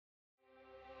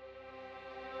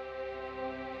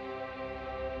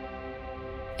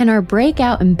In our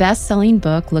breakout and best-selling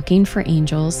book, Looking for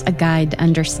Angels, A Guide to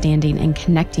Understanding and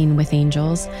Connecting with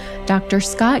Angels, Dr.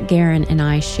 Scott Guerin and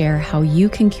I share how you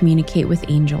can communicate with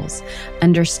angels,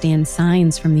 understand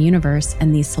signs from the universe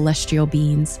and these celestial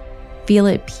beings, feel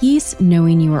at peace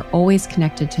knowing you are always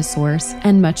connected to Source,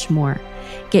 and much more.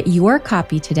 Get your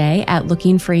copy today at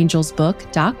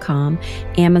lookingforangelsbook.com,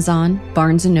 Amazon,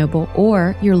 Barnes & Noble,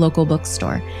 or your local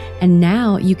bookstore. And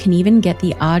now you can even get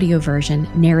the audio version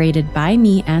narrated by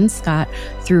me and Scott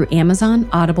through Amazon,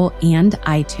 Audible, and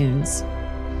iTunes.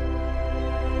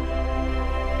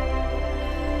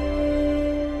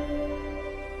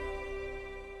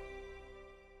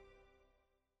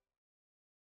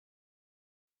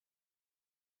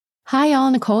 Hi,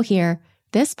 y'all. Nicole here.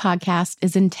 This podcast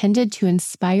is intended to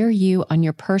inspire you on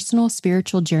your personal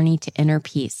spiritual journey to inner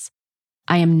peace.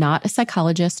 I am not a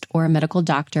psychologist or a medical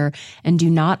doctor and do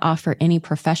not offer any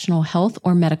professional health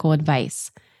or medical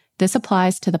advice. This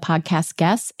applies to the podcast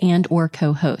guests and or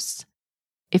co-hosts.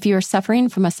 If you are suffering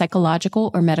from a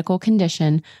psychological or medical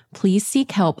condition, please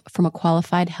seek help from a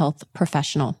qualified health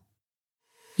professional.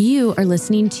 You are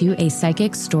listening to A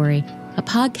Psychic Story, a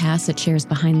podcast that shares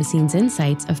behind-the-scenes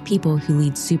insights of people who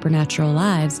lead supernatural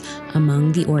lives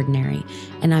among the ordinary.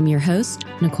 And I'm your host,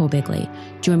 Nicole Bigley.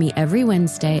 Join me every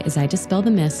Wednesday as I dispel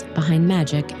the myths behind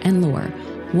magic and lore.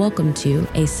 Welcome to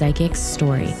A Psychic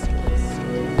Story.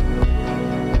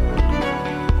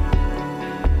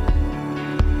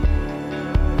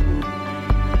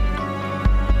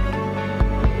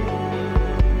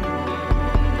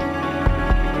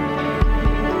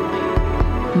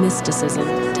 Mysticism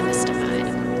demystified.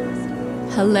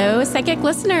 Hello, psychic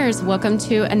listeners. Welcome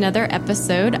to another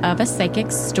episode of A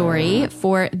Psychic Story.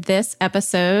 For this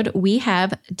episode, we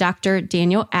have Dr.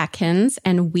 Daniel Atkins,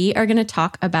 and we are going to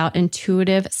talk about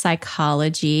intuitive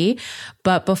psychology.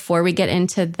 But before we get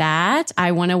into that,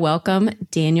 I want to welcome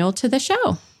Daniel to the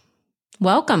show.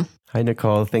 Welcome. Hi,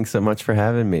 Nicole. Thanks so much for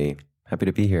having me. Happy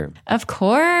to be here. Of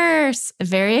course.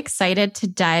 Very excited to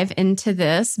dive into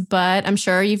this, but I'm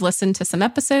sure you've listened to some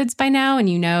episodes by now and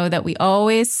you know that we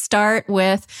always start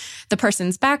with the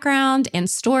person's background and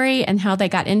story and how they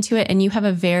got into it. And you have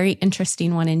a very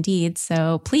interesting one indeed.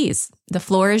 So please, the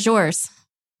floor is yours.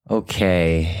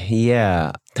 Okay.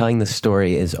 Yeah. Telling the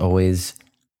story is always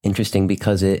interesting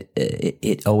because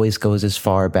it always goes as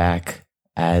far back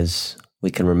as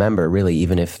we can remember, really,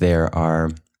 even if there are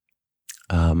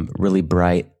really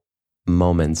bright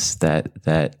moments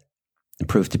that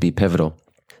proved to be pivotal.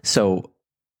 So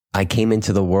I came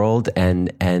into the world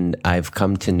and I've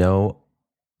come to know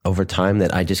over time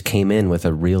that I just came in with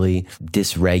a really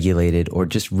dysregulated or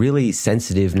just really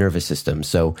sensitive nervous system.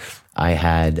 So I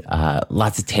had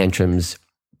lots of tantrums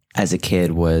as a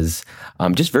kid, was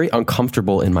just very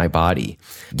uncomfortable in my body.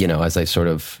 You know, as I sort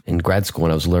of, in grad school,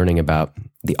 when I was learning about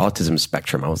the autism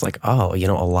spectrum, I was like, oh, you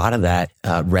know, a lot of that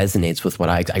resonates with what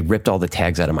I ripped all the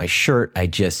tags out of my shirt. I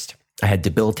had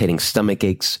debilitating stomach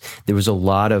aches. There was a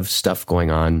lot of stuff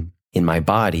going on in my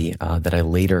body that I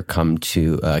later came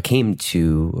to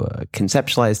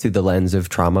conceptualize through the lens of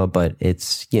trauma, but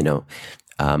it's, you know,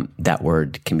 that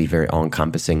word can be very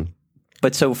all-encompassing.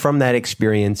 But so from that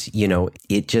experience, you know,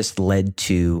 it just led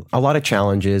to a lot of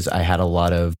challenges. I had a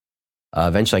lot of,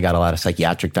 eventually I got a lot of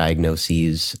psychiatric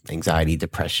diagnoses, anxiety,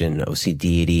 depression,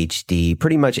 OCD, ADHD,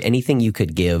 pretty much anything you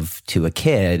could give to a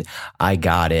kid, I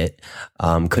got it.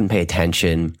 Couldn't pay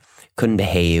attention, couldn't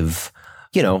behave.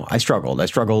 You know, I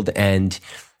struggled. And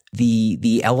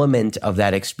the element of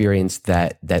that experience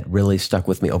that really stuck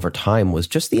with me over time was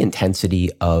just the intensity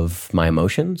of my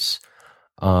emotions.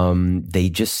 They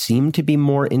just seemed to be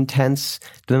more intense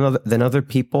than other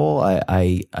people.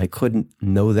 I couldn't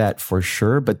know that for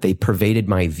sure, but they pervaded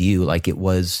my view. Like it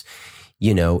was,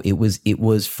 you know, it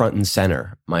was front and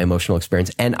center, my emotional experience.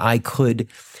 And I could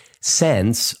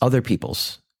sense other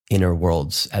people's inner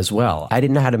worlds as well. I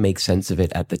didn't know how to make sense of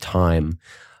it at the time.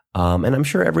 And I'm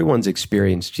sure everyone's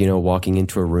experienced, you know, walking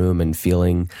into a room and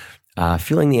feeling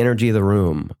the energy of the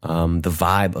room, the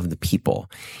vibe of the people.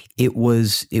 It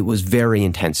was very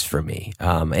intense for me.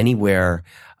 Anywhere,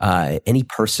 any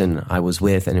person I was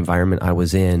with, an environment I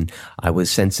was in, I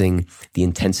was sensing the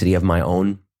intensity of my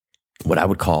own, what I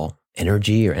would call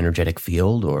energy or energetic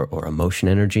field or emotion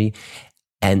energy,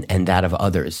 and that of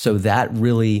others. So that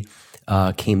really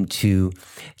came to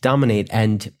dominate.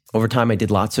 And over time, I did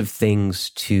lots of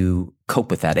things to cope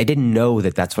with that. I didn't know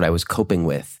that that's what I was coping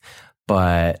with.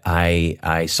 But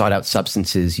I sought out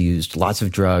substances, used lots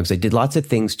of drugs. I did lots of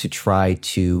things to try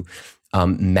to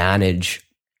manage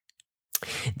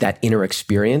that inner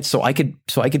experience, so I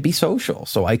could be social,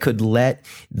 so I could let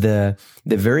the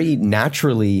very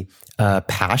naturally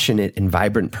passionate and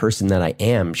vibrant person that I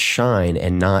am shine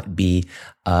and not be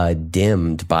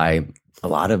dimmed by a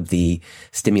lot of the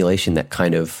stimulation that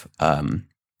kind of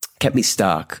kept me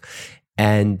stuck.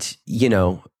 And,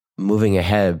 moving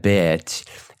ahead a bit,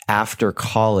 after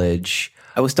college,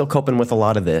 I was still coping with a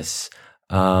lot of this.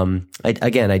 I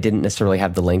didn't necessarily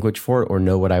have the language for it or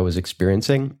know what I was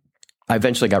experiencing. I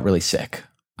eventually got really sick.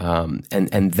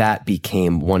 And that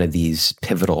became one of these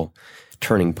pivotal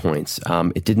turning points.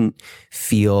 It didn't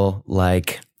feel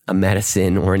like a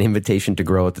medicine or an invitation to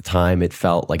grow at the time. It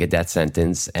felt like a death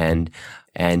sentence, and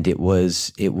it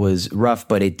was rough,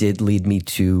 but it did lead me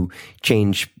to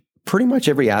change pretty much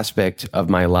every aspect of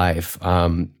my life.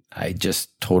 I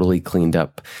just totally cleaned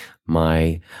up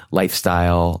my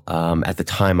lifestyle. At the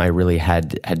time, I really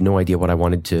had no idea what I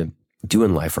wanted to do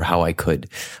in life or how I could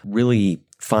really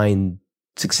find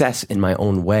success in my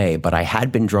own way. But I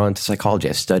had been drawn to psychology.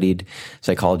 I studied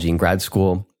psychology in grad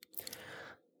school.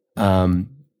 And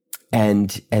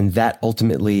that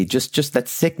ultimately, just that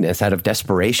sickness out of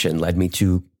desperation led me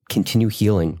to continue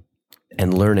healing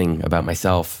and learning about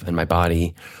myself and my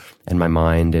body and my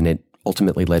mind. And it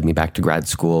ultimately led me back to grad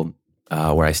school,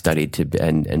 where I studied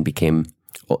and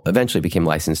eventually became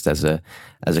licensed as a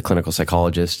clinical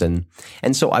psychologist. And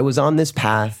so I was on this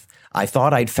path. I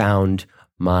thought I'd found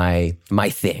my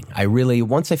thing.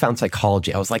 Once I found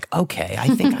psychology, I was like, okay, I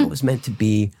think I was meant to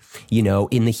be,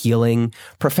 in the healing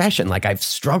profession. Like, I've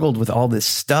struggled with all this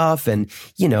stuff, and,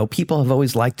 people have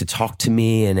always liked to talk to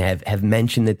me and have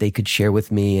mentioned that they could share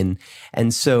with me.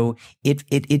 And so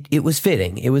it was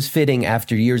fitting. It was fitting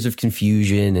after years of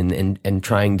confusion and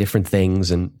trying different things.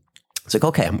 And it's like,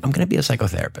 okay, I'm going to be a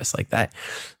psychotherapist. Like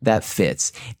that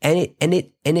fits. And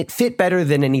it fit better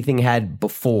than anything had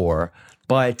before.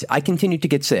 But I continued to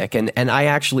get sick, and I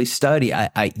actually study.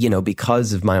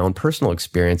 Because of my own personal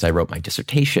experience, I wrote my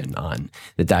dissertation on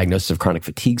the diagnosis of chronic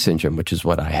fatigue syndrome, which is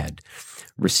what I had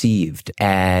received.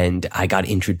 And I got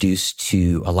introduced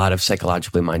to a lot of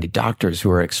psychologically minded doctors who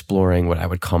are exploring what I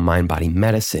would call mind-body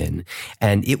medicine.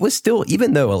 And it was still,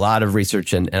 even though a lot of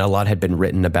research and a lot had been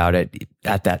written about it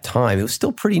at that time, it was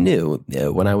still pretty new.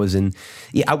 When I was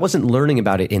I wasn't learning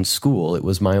about it in school. It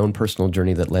was my own personal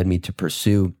journey that led me to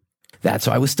pursue that.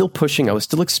 So I was still pushing, I was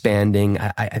still expanding.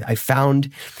 I found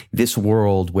this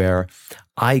world where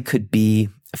I could be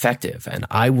effective, and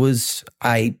I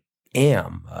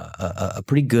am a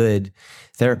pretty good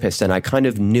therapist, and I kind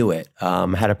of knew it.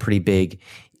 Had a pretty big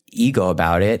ego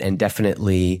about it, and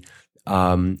definitely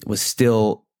was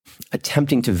still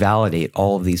attempting to validate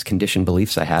all of these conditioned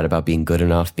beliefs I had about being good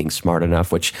enough, being smart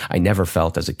enough, which I never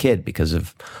felt as a kid because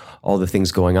of all the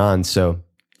things going on. So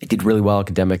I did really well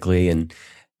academically, and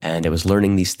I was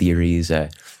learning these theories. I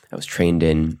was trained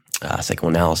in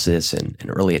psychoanalysis and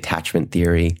early attachment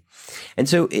theory. And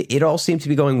so it all seemed to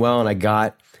be going well. And I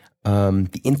got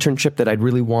the internship that I'd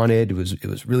really wanted. It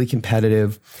was really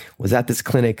competitive. Was at this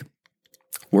clinic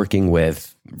working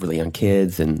with really young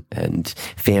kids and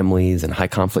families and high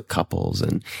conflict couples.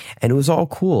 And it was all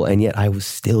cool. And yet I was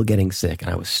still getting sick.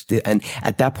 And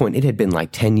at that point, it had been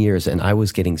like 10 years, and I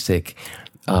was getting sick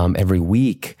every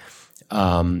week.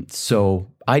 So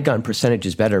I'd gotten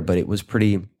percentages better, but it was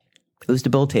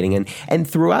debilitating. And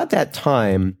throughout that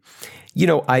time,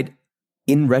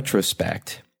 in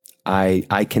retrospect,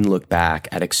 I can look back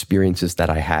at experiences that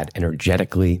I had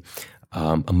energetically,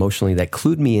 emotionally, that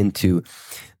clued me into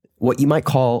what you might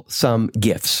call some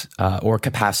gifts or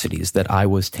capacities that I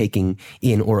was taking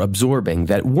in or absorbing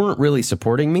that weren't really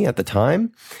supporting me at the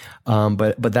time,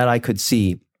 but that I could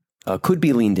see could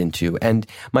be leaned into. And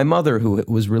my mother, who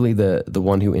was really the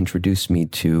one who introduced me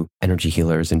to energy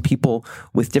healers and people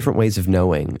with different ways of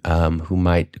knowing, who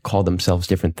might call themselves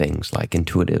different things like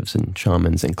intuitives and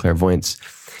shamans and clairvoyants,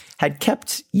 had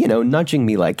kept, nudging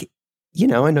me like, I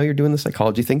know you're doing the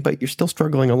psychology thing, but you're still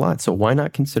struggling a lot. So why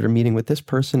not consider meeting with this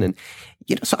person? And,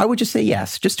 so I would just say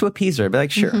yes, just to appease her. I'd be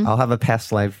like, sure, I'll have a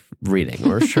past life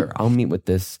reading, or sure, I'll meet with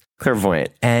this clairvoyant.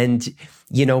 And,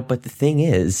 but the thing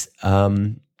is,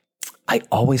 I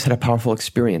always had a powerful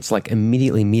experience, like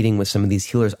immediately meeting with some of these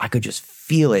healers. I could just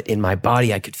feel it in my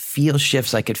body. I could feel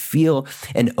shifts. I could feel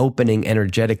an opening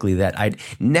energetically that I'd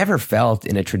never felt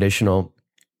in a traditional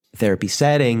therapy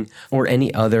setting or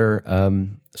any other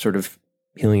sort of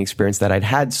healing experience that I'd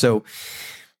had. So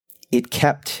it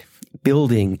kept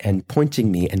building and pointing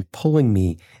me and pulling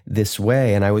me this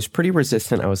way. And I was pretty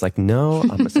resistant. I was like, no,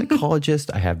 I'm a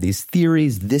psychologist. I have these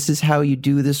theories. This is how you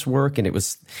do this work.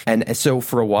 And so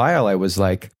for a while I was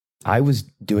like, I was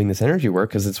doing this energy work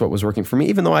because it's what was working for me,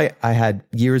 even though I had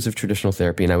years of traditional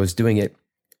therapy and I was doing it.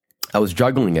 I was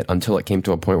juggling it until it came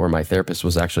to a point where my therapist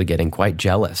was actually getting quite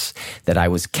jealous that I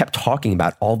was kept talking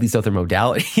about all these other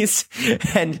modalities.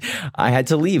 And I had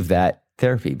to leave that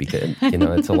therapy because,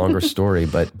 it's a longer story,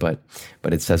 but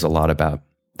it says a lot about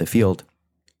the field.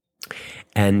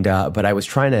 And, but I was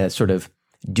trying to sort of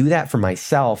do that for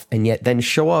myself and yet then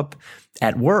show up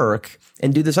at work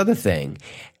and do this other thing.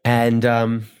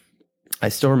 And, I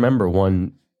still remember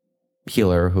one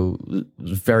healer who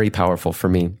was very powerful for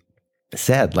me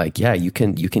said, like, yeah, you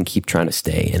can keep trying to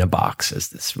stay in a box as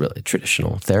this really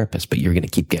traditional therapist, but you're going to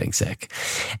keep getting sick.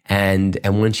 And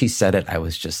when she said it, I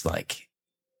was just like,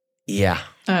 yeah,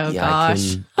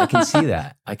 gosh. I can see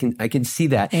that. I can see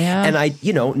that. Yeah. And I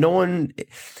knew no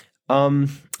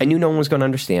one was going to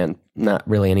understand, not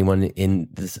really anyone in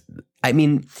this. I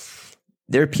mean,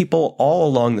 there are people all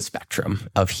along the spectrum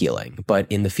of healing, but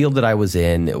in the field that I was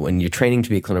in, when you're training to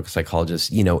be a clinical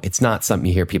psychologist, it's not something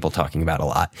you hear people talking about a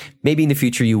lot. Maybe in the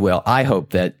future you will. I hope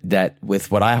that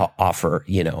with what I offer,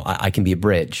 I can be a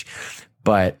bridge.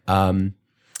 And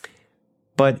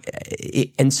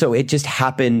so it just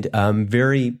happened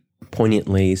very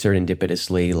poignantly,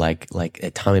 serendipitously, like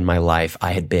a time in my life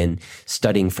I had been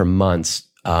studying for months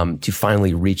to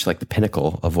finally reach like the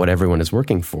pinnacle of what everyone is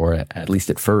working for, at least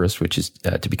at first, which is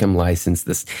to become licensed,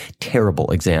 this terrible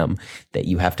exam that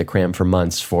you have to cram for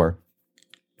months for.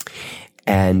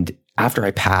 And after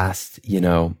I passed,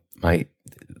 my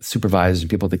supervisors and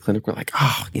people at the clinic were like,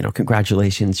 oh,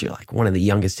 congratulations. You're like one of the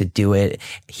youngest to do it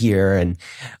here and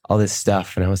all this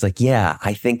stuff. And I was like, yeah,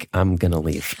 I think I'm going to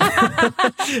leave.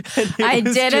 I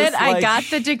did it. I got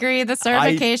the degree, the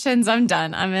certifications. I'm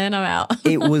done. I'm in, I'm out.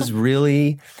 It was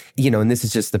really, and this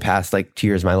is just the past 2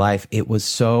 years of my life. It was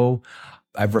so,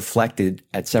 I've reflected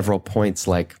at several points,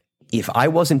 like, if I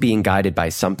wasn't being guided by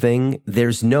something,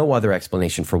 there's no other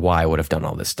explanation for why I would have done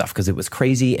all this stuff, because it was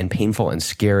crazy and painful and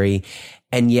scary.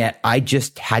 And yet I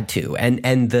just had to.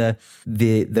 And the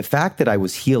fact that I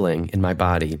was healing in my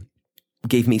body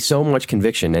gave me so much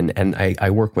conviction. And I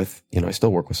work with, I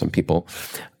still work with some people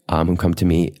who come to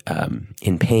me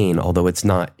in pain, although it's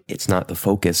not the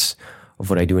focus of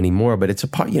what I do anymore, but it's a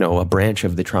part, a branch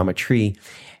of the trauma tree.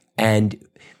 And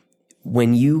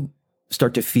when you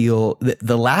start to feel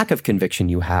the lack of conviction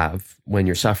you have when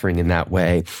you're suffering in that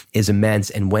way is immense.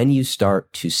 And when you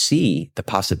start to see the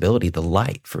possibility, the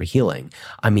light for healing,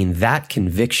 I mean, that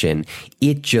conviction,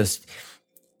 it's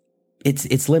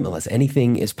limitless.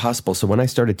 Anything is possible. So when I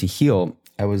started to heal,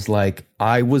 I was like,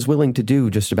 I was willing to do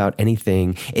just about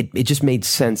anything. It just made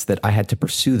sense that I had to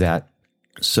pursue that.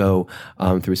 So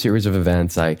through a series of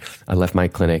events, I left my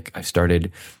clinic. I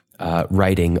started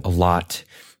writing a lot.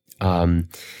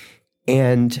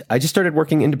 And I just started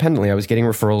working independently. I was getting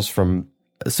referrals from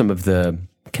some of the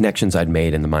connections I'd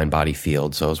made in the mind-body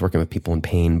field. So I was working with people in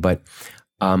pain. But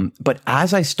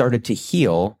as I started to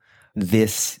heal,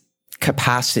 this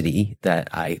capacity that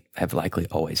I have likely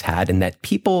always had, and that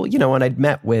people, when I'd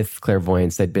met with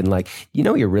clairvoyants, they'd been like,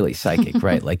 you're really psychic,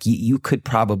 right? Like you could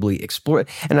probably explore it.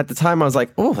 And at the time I was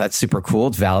like, oh, that's super cool.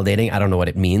 It's validating. I don't know what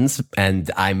it means. And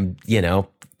I don't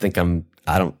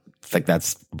think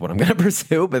that's what I'm going to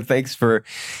pursue, but thanks for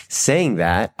saying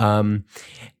that.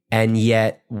 And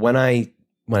yet when I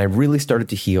really started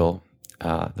to heal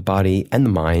the body and the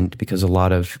mind, because a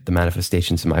lot of the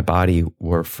manifestations in my body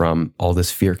were from all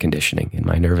this fear conditioning in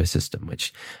my nervous system,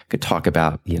 which I could talk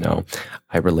about,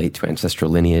 I relate to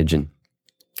ancestral lineage and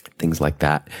things like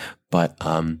that. But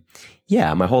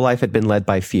yeah, my whole life had been led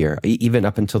by fear. Even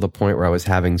up until the point where I was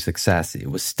having success, it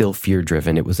was still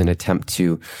fear-driven. It was an attempt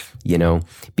to,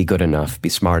 be good enough, be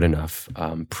smart enough,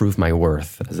 prove my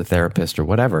worth as a therapist or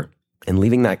whatever. And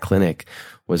leaving that clinic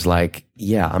was like,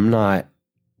 yeah, I'm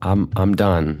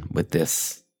done with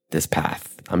this path.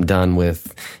 I'm done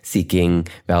with seeking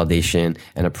validation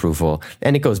and approval.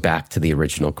 And it goes back to the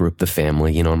original group, the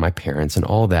family, and my parents and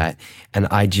all that. And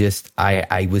I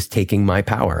was taking my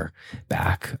power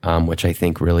back, which I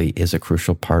think really is a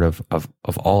crucial part of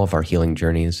all of our healing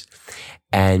journeys.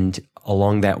 And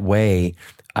along that way,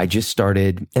 I just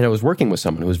started, and I was working with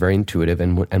someone who was very intuitive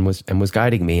and was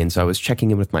guiding me. And so I was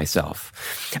checking in with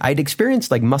myself. I'd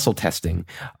experienced muscle testing,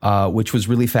 which was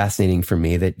really fascinating for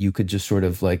me, that you could just sort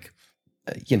of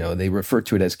they refer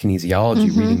to it as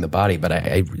kinesiology, reading the body, but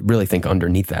I really think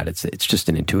underneath that, it's just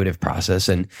an intuitive process.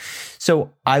 And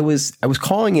so I was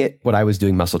calling it what I was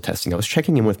doing muscle testing. I was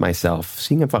checking in with myself,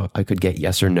 seeing if I could get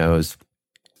yes or no's.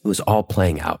 It was all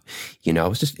playing out, it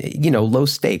was just, low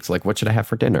stakes, like what should I have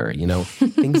for dinner,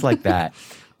 things like that.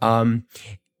 And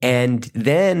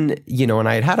then, and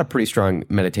I had a pretty strong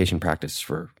meditation practice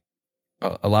for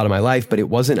a lot of my life, but it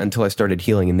wasn't until I started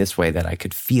healing in this way that I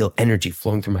could feel energy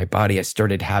flowing through my body. I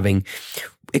started having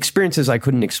experiences I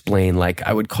couldn't explain. Like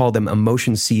I would call them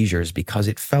emotion seizures because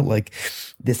it felt like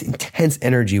this intense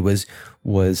energy was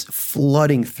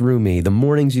flooding through me. The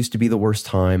mornings used to be the worst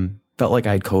time. Felt like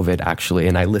I had COVID actually.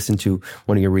 And I listened to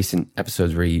one of your recent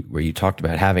episodes where you talked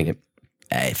about having it.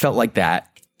 It felt like that.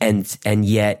 And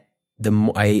yet the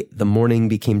morning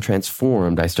became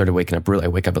transformed. I started waking up early. I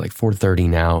wake up at like 4:30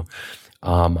 now.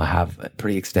 I have a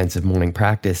pretty extensive morning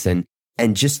practice and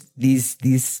just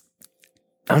these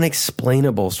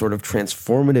unexplainable sort of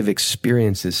transformative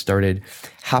experiences started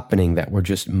happening that were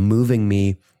just moving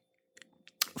me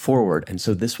forward. And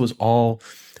so this was all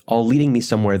leading me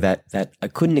somewhere that I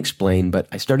couldn't explain, but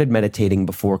I started meditating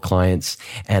before clients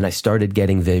and I started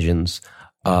getting visions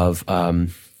of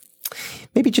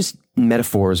maybe just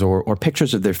metaphors or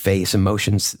pictures of their face,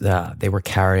 emotions they were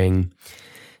carrying.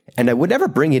 And I would never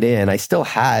bring it in. I still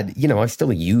had, I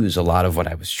still use a lot of what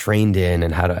I was trained in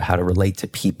and how to relate to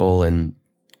people and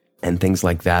things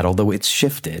like that. Although it's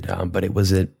shifted, but it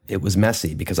was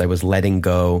messy because I was letting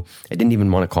go. I didn't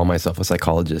even want to call myself a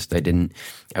psychologist.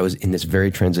 I was in this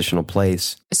very transitional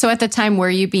place. So at the time, were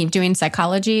you doing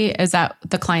psychology? Is that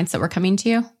the clients that were coming to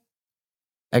you?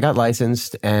 I got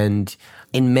licensed, and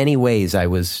in many ways, I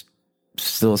was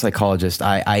still a psychologist.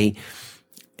 I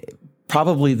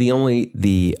probably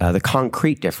the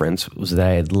concrete difference was that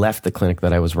I had left the clinic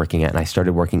that I was working at and I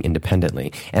started working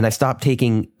independently. And I stopped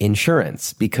taking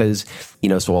insurance because,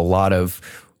 so a lot of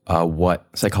what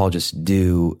psychologists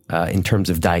do in terms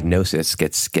of diagnosis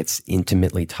gets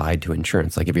intimately tied to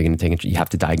insurance. Like if you're going to take insurance, you have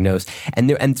to diagnose.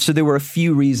 And so there were a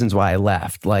few reasons why I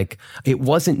left. Like it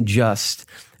wasn't just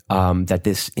that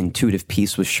this intuitive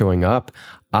piece was showing up.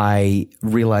 I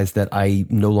realized that I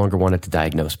no longer wanted to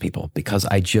diagnose people because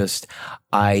I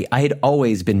had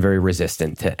always been very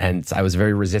resistant and I was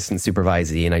very resistant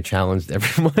supervisee and I challenged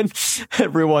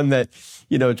everyone that,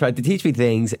 tried to teach me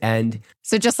things. And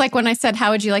so just like when I said,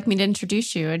 how would you like me to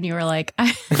introduce you? And you were like,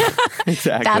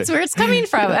 exactly. That's where it's coming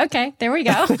from. Okay, there we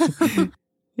go.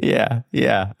 Yeah.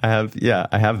 I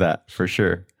have that for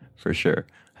sure.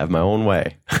 Have my own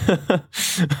way,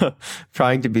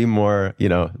 trying to be more,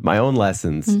 my own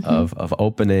lessons of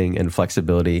opening and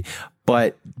flexibility.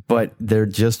 But there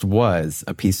just was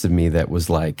a piece of me that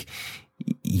was like,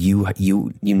 you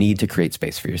need to create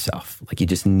space for yourself. Like you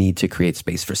just need to create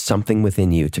space for something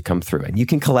within you to come through. And you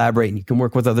can collaborate and you can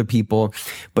work with other people,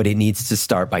 but it needs to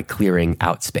start by clearing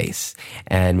out space.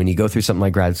 And when you go through something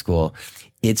like grad school,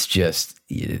 it's just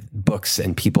books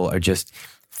and people are just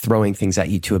throwing things at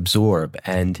you to absorb.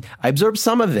 And I absorbed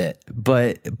some of it,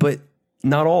 but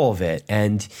not all of it.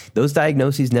 And those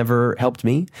diagnoses never helped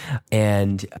me.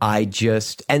 And I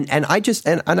just, and I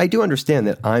do understand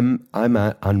that I'm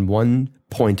on one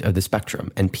point of the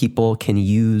spectrum and people can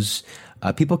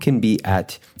be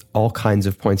at all kinds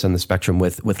of points on the spectrum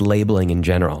with labeling in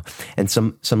general. And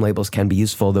some labels can be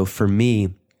useful, though for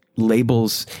me,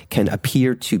 labels can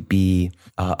appear to be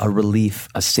a relief,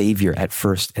 a savior at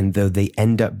first, and though they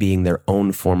end up being their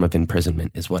own form of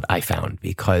imprisonment is what I found,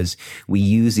 because we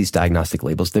use these diagnostic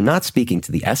labels. They're not speaking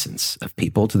to the essence of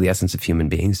people, to the essence of human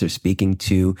beings. They're speaking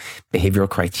to behavioral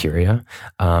criteria,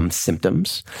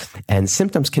 symptoms, and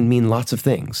symptoms can mean lots of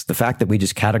things. The fact that we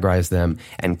just categorize them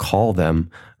and call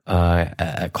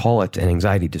it an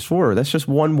anxiety disorder, that's just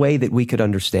one way that we could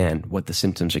understand what the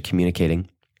symptoms are communicating.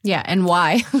 Yeah, and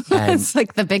why? It's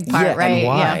like the big part, right? And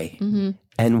why? Yeah. Mm-hmm.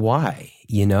 And why?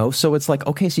 So it's like,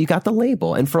 okay, so you got the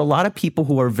label. And for a lot of people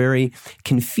who are very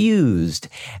confused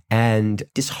and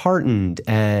disheartened,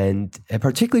 and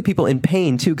particularly people in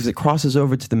pain too, because it crosses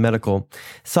over to the medical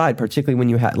side, particularly when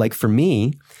you had, like for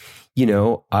me,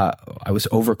 I was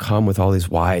overcome with all these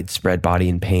widespread body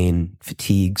and pain,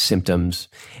 fatigue symptoms,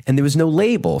 and there was no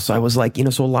label. So I was like,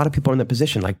 so a lot of people are in that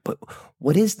position, like, but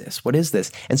what is this? What is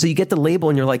this? And so you get the label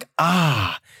and you're like,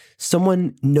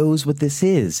 someone knows what this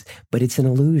is, but it's an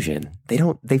illusion.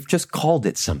 They've just called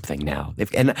it something now.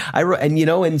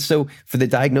 And so for the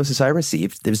diagnosis I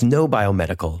received, there's no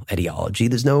biomedical etiology.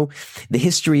 The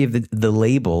history of the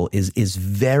label is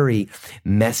very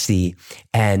messy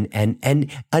and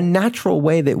a natural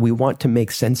way that we want to make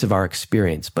sense of our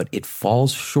experience, but it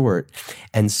falls short.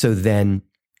 And so then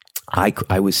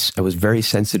I was very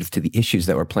sensitive to the issues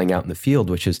that were playing out in the field,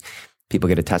 which is people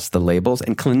get attached to the labels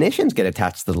and clinicians get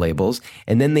attached to the labels,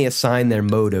 and then they assign their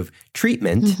mode of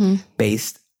treatment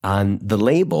based on the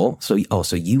label. So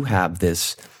you have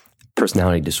this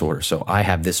personality disorder, so I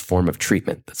have this form of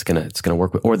treatment that's gonna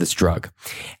work with, or this drug,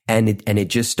 and it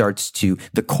just starts to,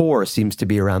 the core seems to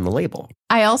be around the label.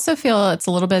 I also feel it's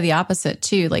a little bit of the opposite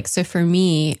too. Like, so for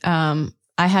me,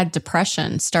 I had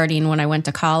depression starting when I went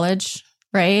to college,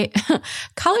 right?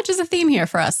 College is a theme here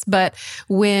for us. But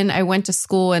when I went to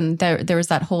school and there was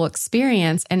that whole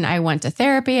experience, and I went to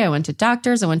therapy, I went to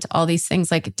doctors, I went to all these things,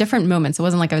 like different moments. It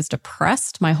wasn't like I was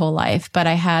depressed my whole life, but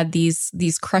I had these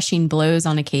crushing blows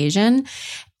on occasion.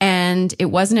 And it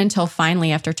wasn't until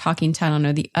finally, after talking to, I don't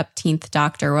know, the upteenth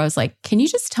doctor, where I was like, can you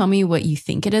just tell me what you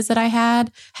think it is that I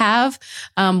have?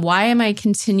 Why am I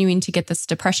continuing to get this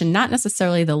depression? Not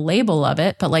necessarily the label of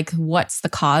it, but like, what's the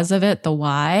cause of it, the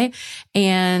why?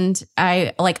 And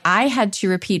I had to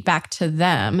repeat back to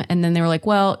them. And then they were like,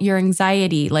 well, your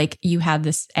anxiety, like you have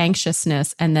this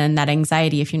anxiousness, and then that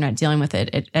anxiety, if you're not dealing with it,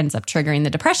 it ends up triggering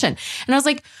the depression. And I was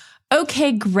like,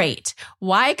 okay, great.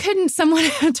 Why couldn't someone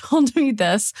have told me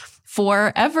this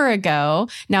forever ago?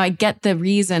 Now I get the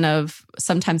reason of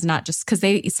sometimes not just because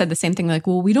they said the same thing, like,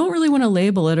 well, we don't really want to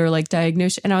label it or like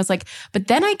diagnose. And I was like, but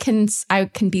then I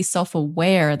can be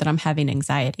self-aware that I'm having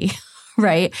anxiety.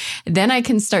 Right. Then I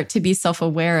can start to be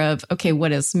self-aware of, okay,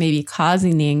 what is maybe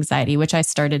causing the anxiety, which I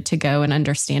started to go and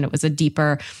understand it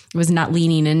was not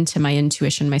leaning into my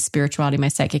intuition, my spirituality, my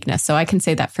psychicness. So I can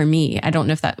say that for me. I don't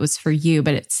know if that was for you,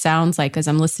 but it sounds like as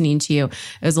I'm listening to you,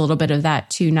 there's a little bit of that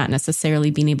too, not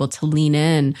necessarily being able to lean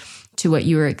in to what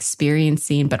you were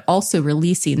experiencing, but also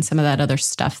releasing some of that other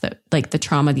stuff that like the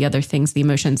trauma, the other things, the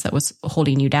emotions that was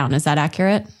holding you down. Is that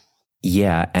accurate?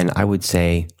 Yeah. And I would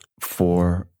say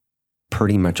for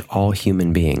pretty much all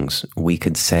human beings, we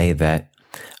could say that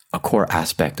a core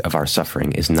aspect of our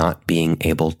suffering is not being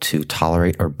able to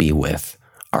tolerate or be with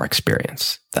our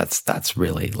experience. That's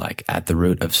really like at the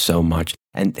root of so much.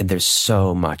 And there's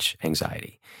so much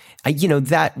anxiety.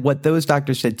 That what those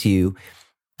doctors said to you,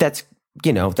 that's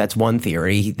one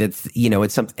theory. That's,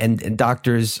 it's something, and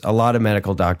doctors, a lot of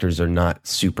medical doctors are not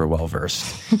super well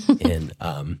versed in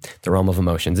the realm of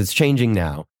emotions. It's changing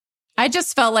now. I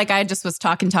just felt like I just was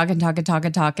talking.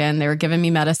 They were giving me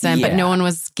medicine, but no one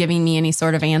was giving me any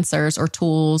sort of answers or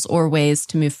tools or ways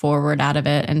to move forward out of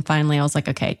it. And finally, I was like,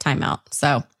 okay, time out.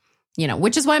 So,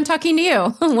 which is why I'm talking to you.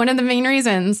 One of the main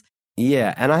reasons.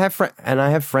 Yeah. And I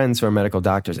have friends who are medical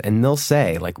doctors, and they'll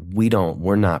say like,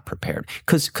 we're not prepared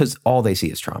because all they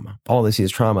see is trauma. All they see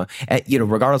is trauma. And,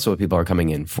 regardless of what people are coming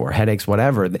in for, headaches,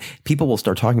 whatever, people will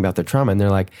start talking about their trauma, and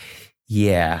they're like,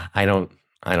 yeah, I don't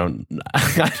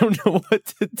know what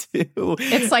to do.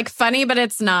 It's like funny, but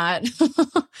it's not.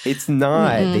 It's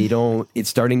not. Mm-mm. It's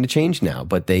starting to change now,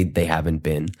 but they haven't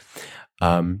been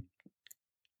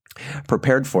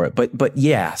prepared for it. But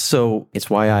yeah, so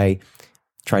it's why I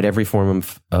tried every form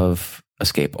of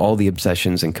escape, all the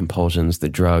obsessions and compulsions, the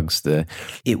drugs,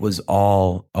 it was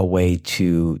all a way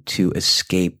to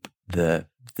escape the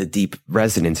deep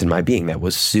resonance in my being that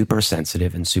was super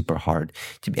sensitive and super hard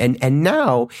to be. And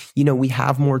now, we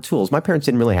have more tools. My parents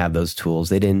didn't really have those tools.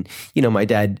 They didn't, my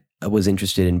dad was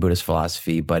interested in Buddhist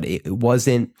philosophy, but it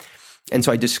wasn't. And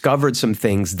so I discovered some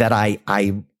things that I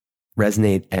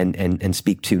resonate and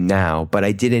speak to now, but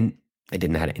I didn't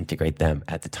know how to integrate them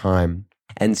at the time.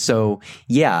 And so,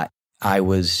 yeah, I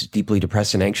was deeply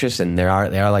depressed and anxious, and they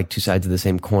are like two sides of the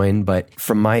same coin. But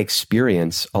from my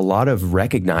experience, a lot of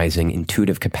recognizing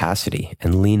intuitive capacity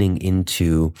and leaning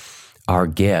into our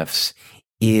gifts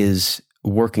is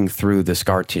working through the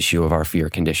scar tissue of our fear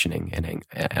conditioning and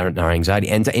our anxiety.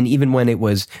 And even when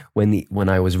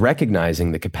I was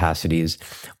recognizing the capacities,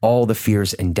 all the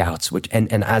fears and doubts,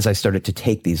 and as I started to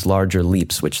take these larger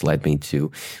leaps, which led me to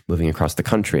moving across the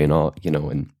country and all,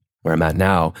 and where I'm at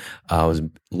now, was a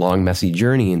long, messy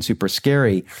journey and super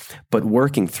scary, but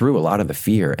working through a lot of the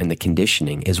fear and the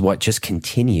conditioning is what just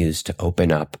continues to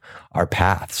open up our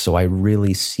path. So I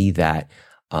really see that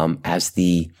as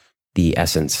the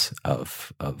essence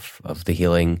of the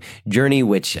healing journey,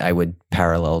 which I would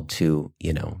parallel to,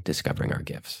 discovering our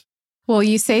gifts. Well,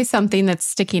 you say something that's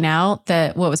sticking out,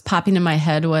 that what was popping in my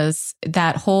head was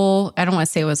that whole, I don't want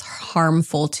to say it was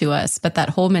harmful to us, but that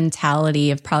whole mentality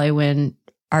of probably when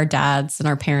our dads and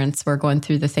our parents were going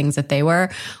through the things that they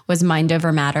was mind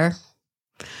over matter,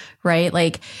 right?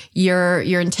 Like your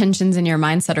intentions and your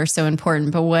mindset are so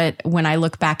important. But when I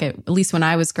look back at least when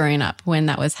I was growing up, when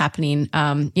that was happening,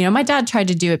 my dad tried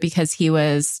to do it because he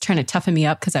was trying to toughen me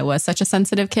up because I was such a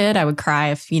sensitive kid. I would cry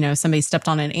if, somebody stepped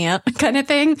on an ant kind of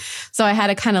thing. So I had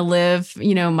to kind of live,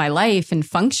 my life and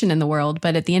function in the world.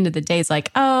 But at the end of the day, it's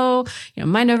like,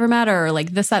 mind over matter, or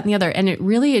like this, that, and the other. And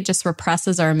it just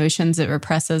represses our emotions. It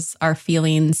represses our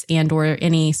feelings and or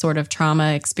any sort of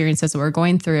trauma experiences that we're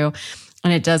going through.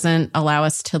 And it doesn't allow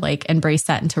us to like embrace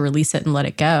that and to release it and let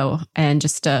it go. And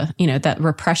just that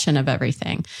repression of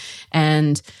everything.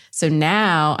 And so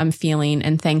now I'm feeling,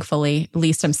 and thankfully, at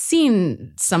least I'm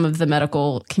seeing some of the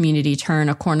medical community turn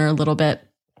a corner a little bit.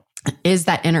 is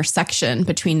that intersection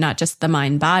between not just the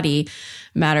mind-body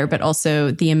matter, but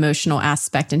also the emotional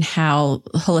aspect, and how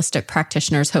holistic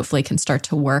practitioners hopefully can start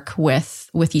to work with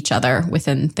each other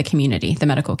within the community, the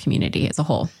medical community as a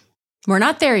whole. We're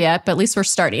not there yet, but at least we're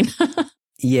starting.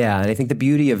 Yeah. And I think the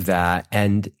beauty of that,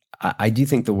 and I do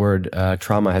think the word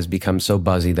trauma has become so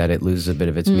buzzy that it loses a bit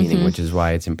of its meaning, which is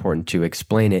why it's important to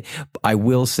explain it. I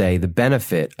will say the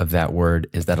benefit of that word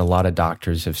is that a lot of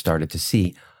doctors have started to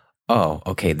see, oh,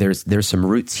 okay, there's some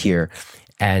roots here.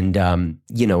 And,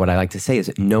 what I like to say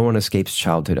is no one escapes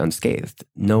childhood unscathed.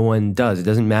 No one does. It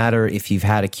doesn't matter if you've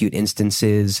had acute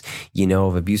instances,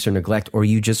 of abuse or neglect, or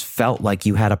you just felt like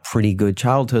you had a pretty good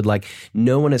childhood. Like,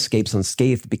 no one escapes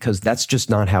unscathed, because that's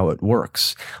just not how it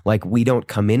works. Like, we don't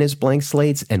come in as blank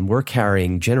slates, and we're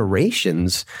carrying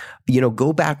generations.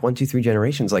 Go back 1, 2, 3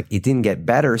 generations. Like, it didn't get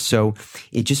better. So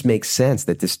it just makes sense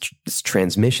that this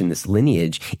transmission, this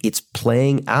lineage, it's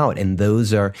playing out. And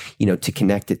those are, to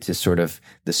connect it to sort of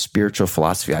the spiritual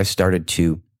philosophy I've started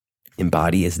to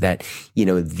embody, is that,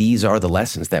 these are the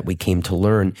lessons that we came to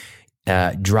learn,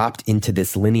 dropped into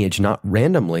this lineage, not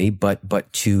randomly, but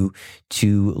to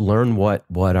learn what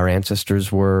our ancestors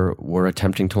were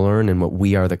attempting to learn, and what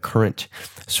we are the current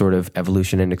sort of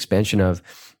evolution and expansion of.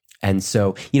 And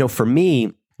so, for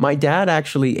me, my dad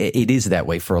actually, it is that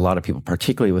way for a lot of people,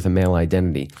 particularly with a male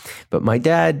identity. But my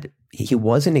dad, he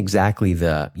wasn't exactly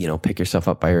the, pick yourself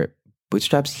up by your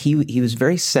bootstraps. He was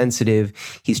very sensitive.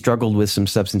 He struggled with some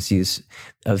substance use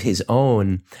of his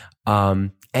own.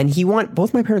 And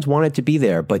both my parents wanted to be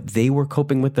there, but they were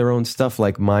coping with their own stuff.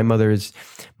 Like my mother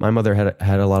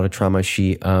had a lot of trauma.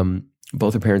 She,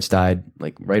 both her parents died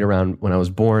like right around when I was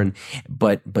born,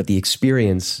 but the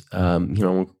experience, I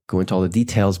won't go into all the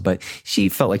details, but she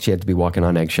felt like she had to be walking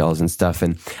on eggshells and stuff.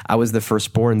 And I was the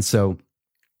firstborn. So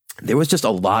there was just a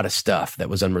lot of stuff that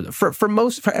was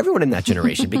for everyone in that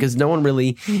generation, because no one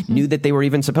really knew that they were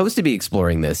even supposed to be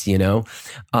exploring this,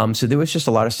 So there was just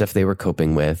a lot of stuff they were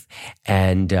coping with.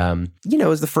 And,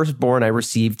 as the firstborn, I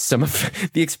received some of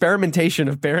the experimentation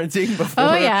of parenting before.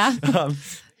 Oh, yeah.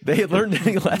 They had learned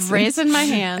any lessons. Raising my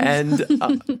hand.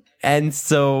 And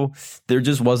so there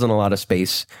just wasn't a lot of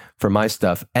space for my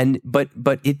stuff.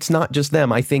 But it's not just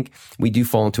them. I think we do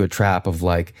fall into a trap of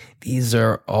like, these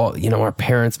are all, our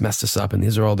parents messed us up, and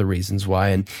these are all the reasons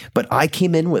why. But I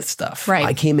came in with stuff. Right.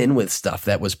 I came in with stuff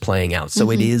that was playing out.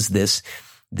 So it is this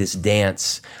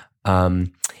dance.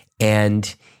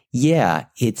 And yeah,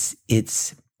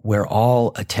 it's we're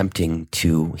all attempting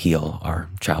to heal our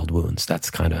child wounds.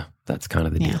 That's kind of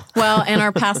the deal. Well, and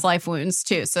our past life wounds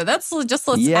too. So let's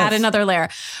add another layer.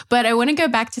 But I want to go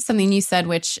back to something you said,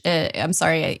 which I'm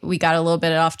sorry, we got a little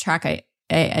bit off track. I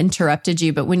interrupted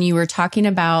you, but when you were talking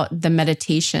about the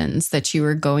meditations that you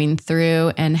were going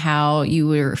through and how you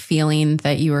were feeling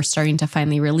that you were starting to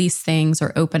finally release things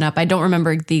or open up, I don't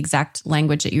remember the exact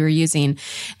language that you were using,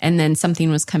 and then something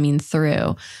was coming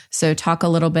through. So talk a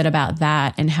little bit about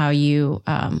that and how you,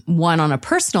 one, on a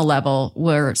personal level,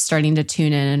 were starting to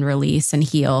tune in and release and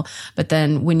heal. But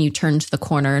then when you turned the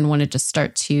corner and wanted to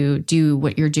start to do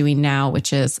what you're doing now,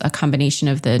 which is a combination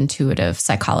of the intuitive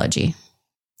psychology.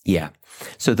 Yeah.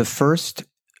 So the first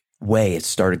way it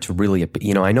started to really,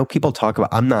 I know people talk about,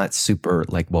 I'm not super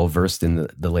like well-versed in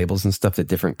the labels and stuff, that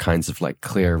different kinds of like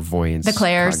clairvoyance. The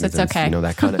clairs, it's okay.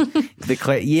 That kind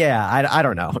of, yeah, I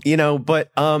don't know,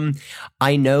 but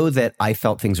I know that I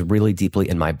felt things really deeply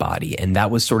in my body. And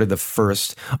that was sort of the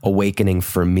first awakening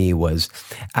for me. Was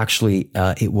actually,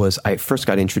 I first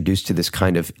got introduced to this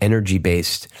kind of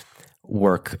energy-based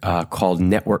work called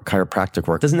network chiropractic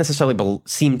work. Doesn't necessarily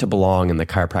seem to belong in the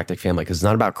chiropractic family, because it's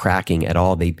not about cracking at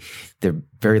all. They're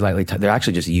very lightly, they're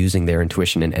actually just using their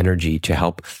intuition and energy to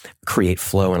help create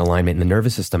flow and alignment in the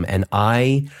nervous system. And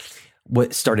I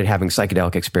started having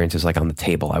psychedelic experiences like on the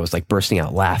table. I was like bursting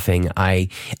out laughing. I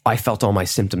felt all my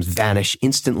symptoms vanish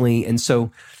instantly. And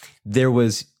so there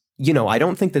was, I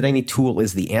don't think that any tool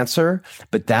is the answer,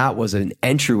 but that was an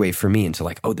entryway for me into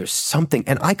like, oh, there's something.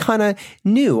 And I kind of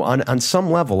knew on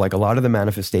some level, like a lot of the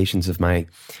manifestations of my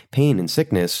pain and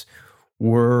sickness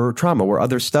were trauma, were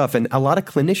other stuff. And a lot of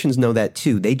clinicians know that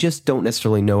too. They just don't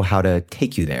necessarily know how to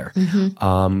take you there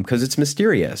because it's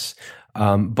mysterious.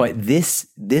 But this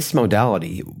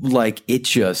modality, like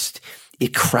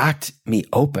it cracked me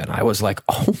open. I was like,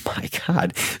 oh my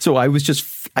God. So I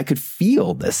could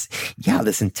feel this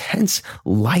intense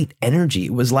light energy.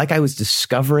 It was like I was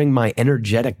discovering my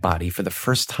energetic body for the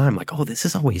first time. Like, oh, this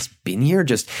has always been here,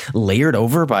 just layered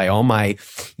over by all my,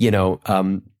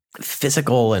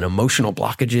 physical and emotional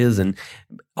blockages and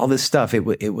all this stuff.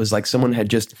 It was like someone had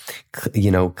just,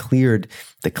 cleared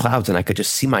the clouds, and I could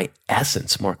just see my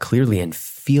essence more clearly and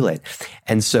feel it.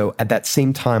 And so at that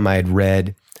same time I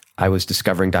was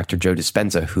discovering Dr. Joe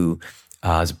Dispenza, who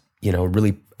is, a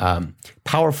really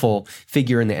powerful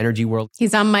figure in the energy world.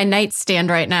 He's on my nightstand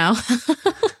right now.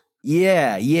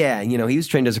 Yeah. He was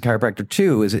trained as a chiropractor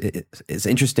too. It's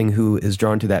interesting who is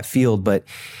drawn to that field, but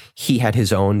he had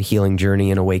his own healing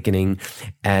journey and awakening,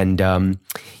 and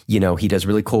he does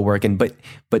really cool work. And but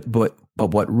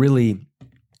what really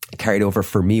carried over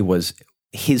for me was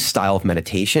his style of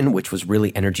meditation, which was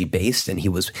really energy based, and he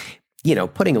was,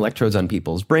 putting electrodes on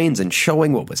people's brains and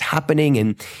showing what was happening.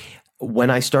 And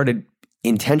when I started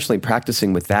intentionally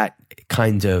practicing with that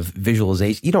kind of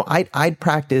visualization, I'd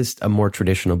practiced a more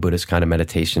traditional Buddhist kind of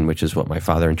meditation, which is what my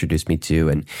father introduced me to.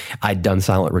 And I'd done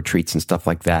silent retreats and stuff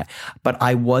like that, but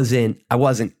I wasn't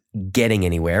getting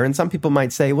anywhere. And some people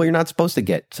might say, well, you're not supposed to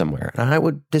get somewhere. And I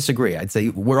would disagree. I'd say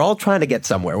we're all trying to get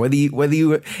somewhere, whether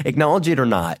you acknowledge it or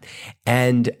not.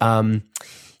 And,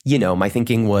 my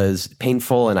thinking was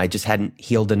painful and I just hadn't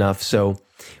healed enough.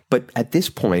 But at this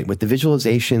point, with the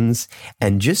visualizations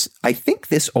and just, I think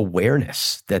this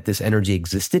awareness that this energy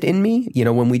existed in me,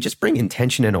 when we just bring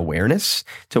intention and awareness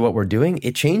to what we're doing,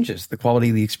 it changes the quality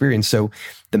of the experience. So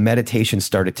the meditation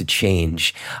started to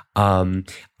change.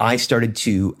 I started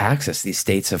to access these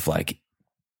states of like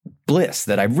bliss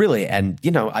that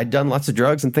I'd done lots of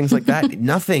drugs and things like that.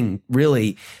 Nothing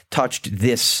really touched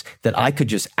this that I could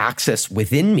just access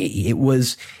within me.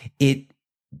 It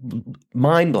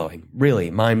mind-blowing, really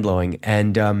mind-blowing.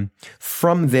 And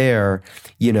from there,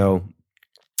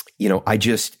 I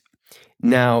just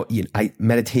now,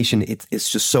 meditation, it's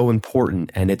just so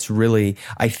important. And it's really,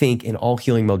 I think in all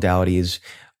healing modalities,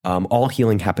 all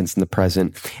healing happens in the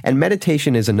present. And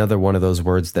meditation is another one of those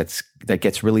words that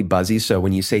gets really buzzy. So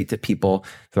when you say it to people,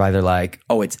 they're either like,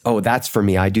 oh, that's for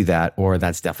me, I do that, or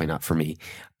that's definitely not for me.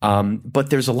 But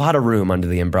there's a lot of room under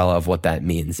the umbrella of what that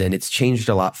means. And it's changed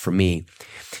a lot for me.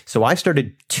 So I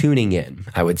started tuning in,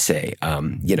 I would say,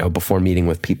 before meeting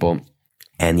with people,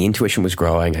 and the intuition was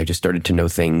growing. I just started to know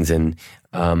things, and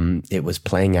it was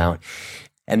playing out.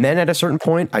 And then at a certain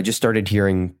point, I just started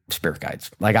hearing spirit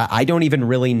guides. Like, I don't even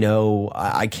really know.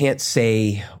 I can't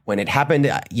say when it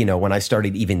happened. When I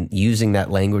started even using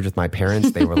that language with my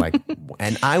parents, they were like,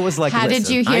 and I was like, how did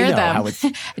you hear them? Was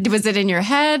it in your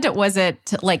head? Was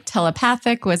it like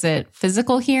telepathic? Was it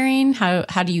physical hearing?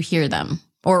 How do you hear them?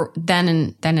 Or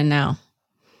then and now?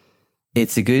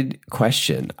 It's a good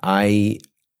question. I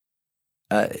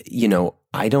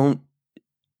don't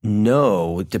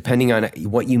know, depending on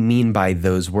what you mean by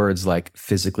those words, like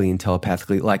physically and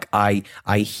telepathically. Like I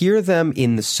hear them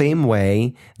in the same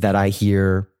way that I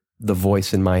hear the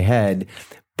voice in my head,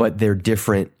 but they're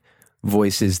different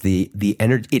voices. The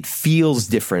energy, it feels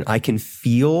different. I can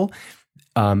feel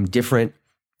different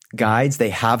guides.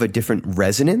 They have a different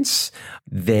resonance.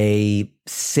 They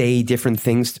say different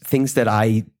things that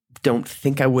I don't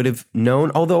think I would have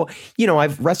known. Although,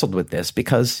 I've wrestled with this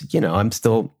because, I'm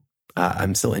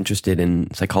still interested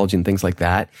in psychology and things like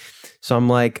that. So I'm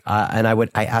like, and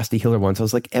I asked a healer once, I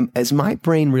was like, is my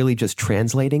brain really just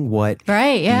translating what,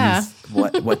 right? Yeah.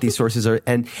 what these sources are?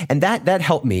 And that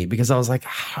helped me, because I was like,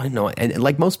 I don't know. And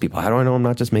like most people, how do I know I'm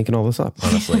not just making all this up,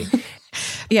 honestly?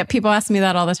 Yeah. People ask me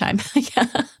that all the time.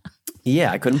 Yeah.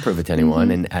 Yeah. I couldn't prove it to anyone.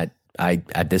 Mm-hmm. And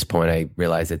at this point, I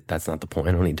realized that that's not the point.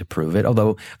 I don't need to prove it.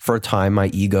 Although for a time, my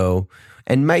ego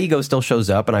still shows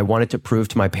up, and I wanted to prove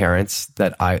to my parents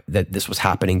that this was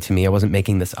happening to me. I wasn't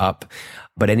making this up.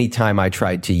 But anytime I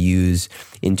tried to use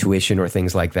intuition or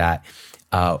things like that,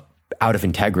 out of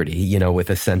integrity, with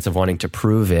a sense of wanting to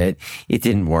prove it, it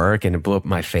didn't work, and it blew up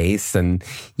my face. And,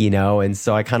 and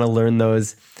so I kind of learned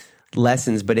those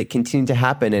lessons, but it continued to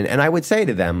happen. And I would say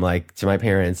to them, like, to my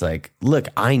parents, like, look,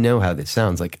 I know how this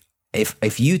sounds. Like,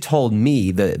 if you told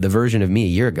me the version of me a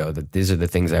year ago that these are the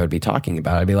things I would be talking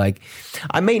about, I'd be like,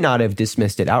 I may not have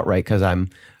dismissed it outright because I'm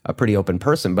a pretty open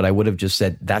person, but I would have just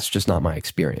said, that's just not my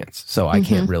experience. So I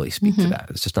can't really speak to that.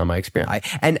 It's just not my experience.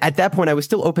 And at that point, I was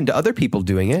still open to other people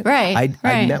doing it. Right.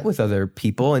 I met with other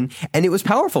people, and it was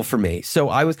powerful for me. So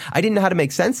I didn't know how to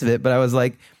make sense of it, but I was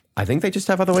like, I think they just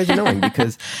have other ways of knowing,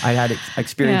 because I had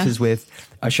experiences with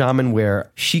a shaman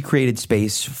where she created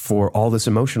space for all this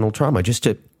emotional trauma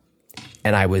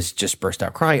and I was just burst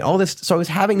out crying, all this. So I was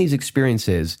having these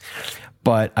experiences,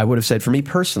 but I would have said, for me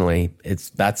personally,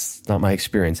 that's not my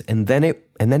experience. And then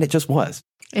it just was.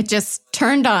 It just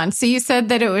turned on. So you said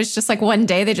that it was just like one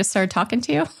day they just started talking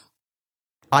to you?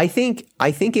 I think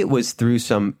it was through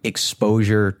some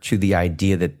exposure to the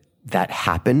idea that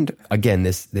happened. Again,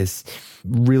 this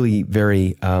really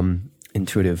very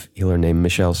intuitive healer named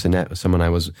Michelle Sinet was someone I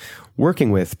was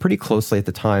working with pretty closely at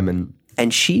the time,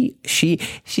 and she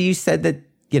said that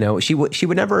she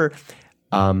would never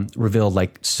reveal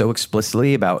like so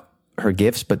explicitly about her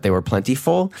gifts, but they were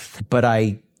plentiful. But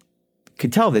I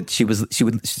could tell that she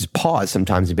would just pause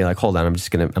sometimes and be like, "Hold on,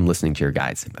 I'm listening to your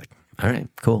guides." And be like, all right,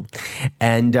 cool.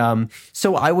 And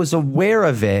so I was aware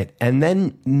of it, and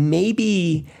then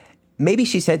maybe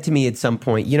she said to me at some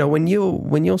point, when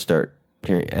you'll start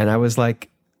hearing, and I was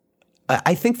like,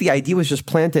 I think the idea was just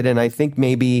planted, and I think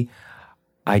maybe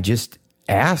I just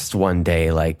asked one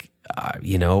day, like,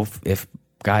 if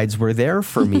guides were there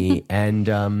for me,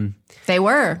 and they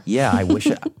were. Yeah,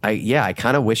 I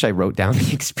kind of wish I wrote down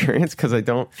the experience because I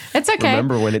don't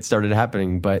remember when it started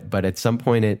happening, but at some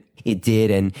point it did,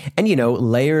 and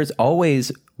layers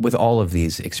always. With all of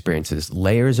these experiences,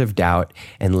 layers of doubt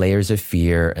and layers of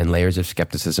fear and layers of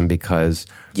skepticism because,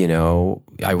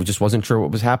 I just wasn't sure what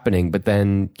was happening. But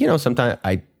then, sometimes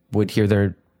I would hear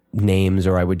their names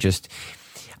or I would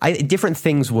different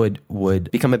things would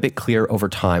become a bit clear over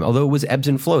time, although it was ebbs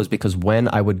and flows because when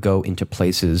I would go into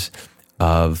places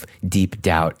of deep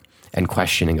doubt and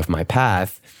questioning of my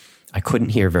path, I couldn't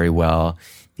hear very well.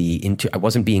 I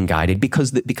wasn't being guided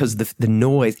because the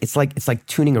noise, it's like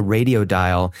tuning a radio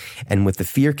dial, and with the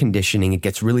fear conditioning, it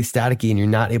gets really staticky and you're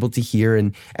not able to hear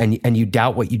and you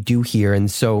doubt what you do hear.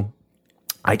 And so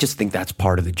I just think that's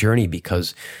part of the journey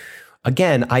because,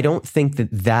 again, I don't think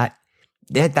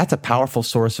that's a powerful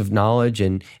source of knowledge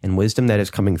and wisdom that is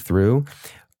coming through.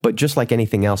 But just like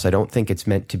anything else, I don't think it's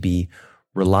meant to be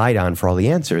relied on for all the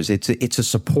answers. It's a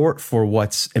support for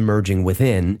what's emerging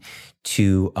within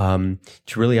to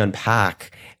really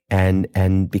unpack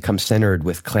and become centered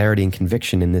with clarity and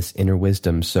conviction in this inner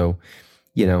wisdom. So,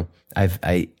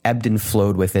 I ebbed and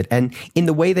flowed with it. And in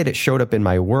the way that it showed up in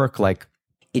my work, like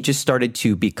it just started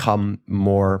to become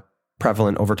more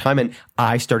prevalent over time. And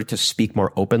I started to speak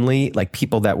more openly, like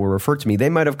people that were referred to me, they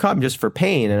might have come just for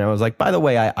pain. And I was like, by the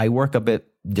way, I work a bit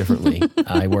differently.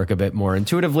 I work a bit more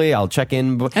intuitively. I'll check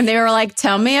in. And they were like,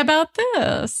 tell me about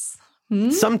this.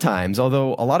 Sometimes,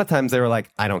 although a lot of times they were like,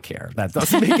 I don't care. That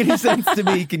doesn't make any sense to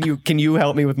me. Can you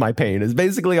help me with my pain? Is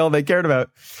basically all they cared about.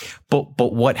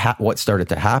 But what started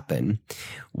to happen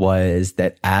was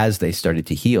that as they started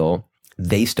to heal,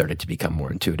 they started to become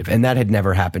more intuitive. And that had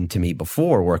never happened to me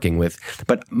before working with.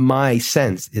 But my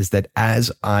sense is that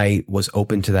as I was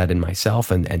open to that in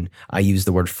myself, and I use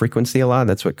the word frequency a lot,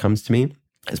 that's what comes to me.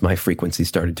 As my frequency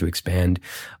started to expand,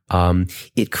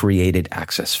 it created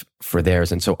access for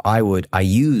theirs. And so I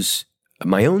use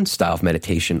my own style of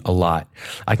meditation a lot.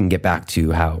 I can get back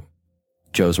to how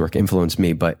Joe's work influenced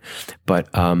me, but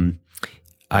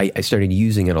I started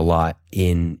using it a lot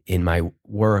in my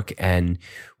work and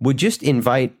would just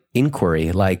invite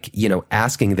inquiry, like,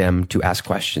 asking them to ask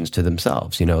questions to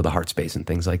themselves, the heart space and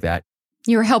things like that.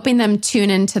 You were helping them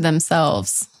tune into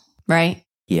themselves, right?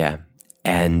 Yeah.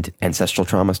 And ancestral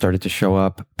trauma started to show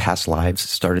up, past lives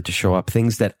started to show up,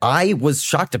 things that I was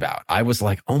shocked about. I was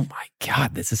like, oh my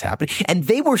God, this is happening. And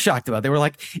they were shocked about it. They were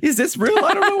like, is this real?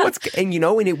 I don't know what's, and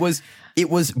and it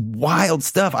was wild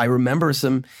stuff. I remember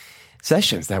some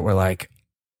sessions that were like,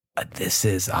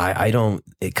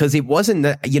 because it wasn't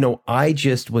that, I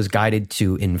just was guided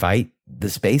to invite the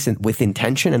space and with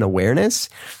intention and awareness.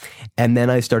 And then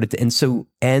I started to,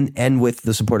 and with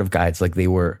the support of guides, like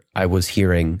I was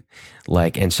hearing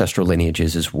like ancestral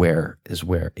lineages is where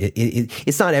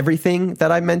it's not everything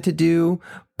that I meant to do,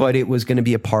 but it was going to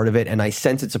be a part of it. And I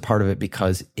sense it's a part of it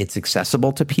because it's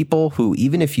accessible to people who,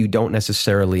 even if you don't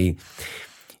necessarily,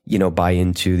 buy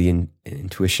into the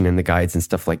intuition and the guides and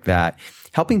stuff like that,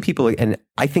 helping people. And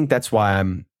I think that's why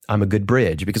I'm a good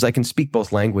bridge because I can speak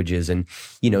both languages and,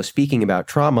 speaking about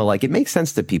trauma, like it makes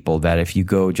sense to people that if you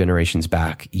go generations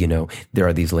back, there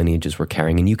are these lineages we're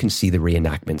carrying and you can see the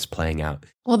reenactments playing out.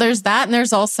 Well, there's that. And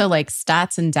there's also like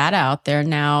stats and data out there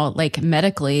now, like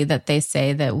medically, that they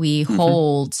say that we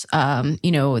hold,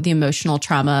 the emotional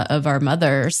trauma of our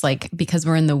mothers, like because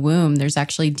we're in the womb, there's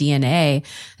actually DNA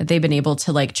that they've been able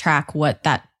to like track what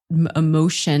that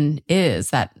emotion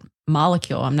is, that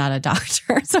molecule. I'm not a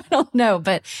doctor, so I don't know,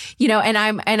 but and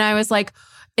I was like,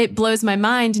 it blows my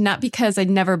mind, not because I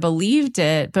never believed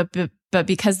it, but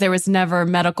because there was never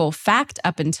medical fact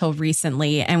up until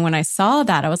recently. And when I saw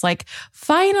that, I was like,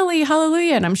 finally,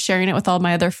 hallelujah. And I'm sharing it with all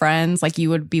my other friends. Like you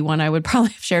would be one I would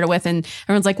probably have shared it with. And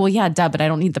everyone's like, well, yeah, duh, but I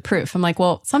don't need the proof. I'm like,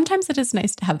 well, sometimes it is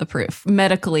nice to have the proof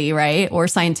medically, right? Or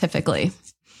scientifically.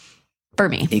 for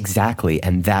me. Exactly.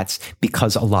 And that's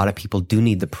because a lot of people do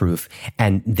need the proof.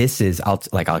 And this is, I'll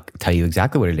tell you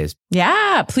exactly what it is.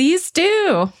 Yeah, please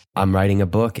do. I'm writing a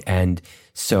book. And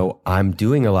so I'm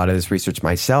doing a lot of this research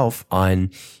myself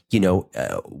on,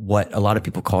 what a lot of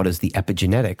people call it as the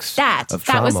epigenetics of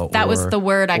trauma. That was the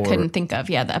word I couldn't think of.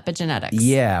 Yeah, the epigenetics.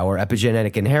 Yeah, or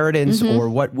epigenetic inheritance, or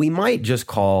what we might just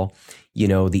call,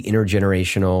 the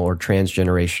intergenerational or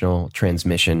transgenerational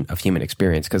transmission of human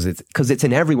experience, because it's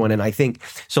in everyone. And I think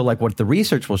so. Like what the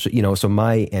research will show, so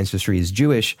my ancestry is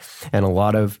Jewish, and a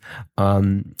lot of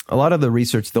the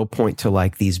research, they'll point to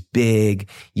like these big,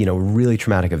 really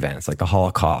traumatic events like the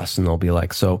Holocaust, and they'll be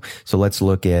like, so let's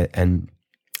look at, and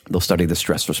they'll study the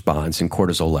stress response and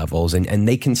cortisol levels, and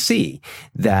they can see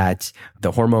that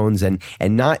the hormones and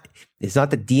not. It's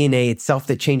not the DNA itself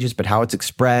that changes, but how it's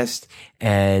expressed.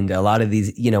 And a lot of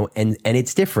these, and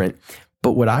it's different.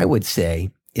 But what I would say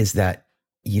is that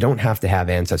you don't have to have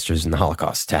ancestors in the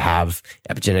Holocaust to have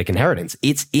epigenetic inheritance.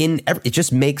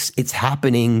 It's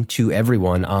happening to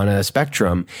everyone on a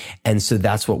spectrum. And so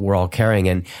that's what we're all carrying.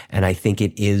 And I think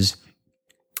it's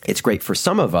great for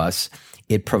some of us.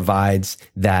 It provides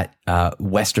that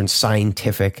Western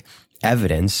scientific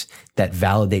evidence that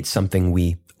validates something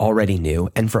we already knew.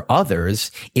 And for others,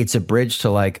 it's a bridge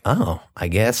to like, oh, I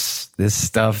guess this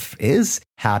stuff is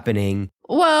happening.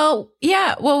 Well,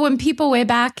 yeah. Well, when people way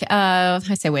back, I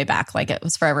say way back, like it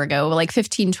was forever ago, like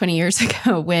 15, 20 years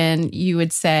ago, when you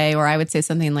would say, or I would say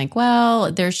something like, well,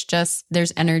 there's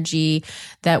energy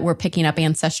that we're picking up,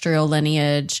 ancestral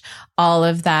lineage, all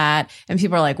of that. And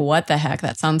people are like, what the heck?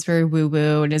 That sounds very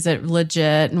woo-woo. And is it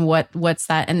legit? And what's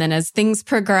that? And then as things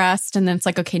progressed, and then it's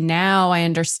like, okay, now I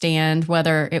understand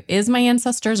whether it is my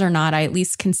ancestors or not. I at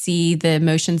least can see the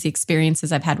emotions, the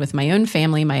experiences I've had with my own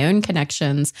family, my own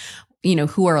connections,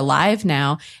 who are alive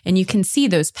now. And you can see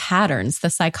those patterns, the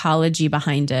psychology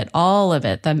behind it, all of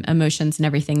it, the emotions and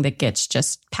everything that gets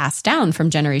just passed down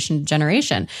from generation to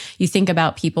generation. You think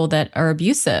about people that are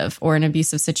abusive or in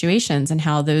abusive situations, and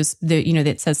how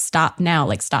that says stop now,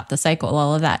 like stop the cycle,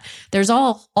 all of that. There's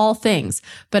all things.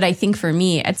 But I think for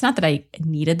me, it's not that I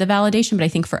needed the validation, but I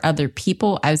think for other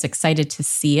people, I was excited to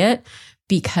see it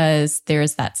because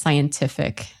there's that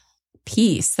scientific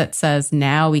piece that says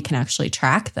now we can actually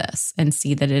track this and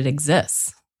see that it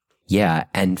exists. Yeah.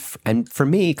 And for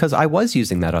me, because I was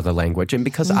using that other language, and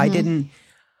because I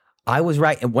was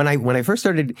right. And when I first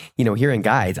started, hearing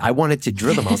guides, I wanted to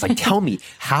drill them. I was like, tell me,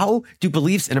 how do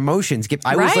beliefs and emotions get,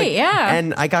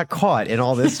 and I got caught in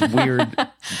all this weird,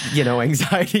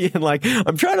 anxiety, and like,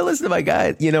 I'm trying to listen to my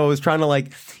guide, I was trying to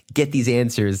like get these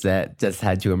answers that just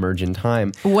had to emerge in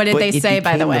time. What did they say,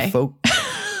 by the way?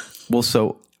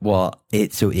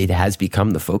 It has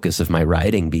become the focus of my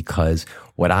writing, because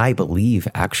what I believe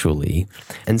actually,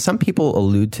 and some people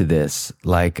allude to this,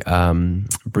 like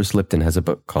Bruce Lipton has a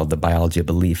book called The Biology of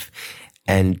Belief.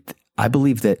 And I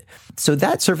believe that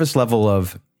surface level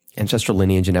of ancestral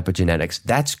lineage and epigenetics,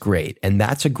 that's great. And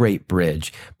that's a great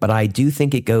bridge. But I do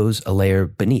think it goes a layer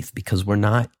beneath, because we're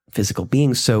not physical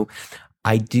beings. So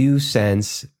I do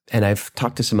sense, and I've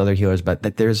talked to some other healers about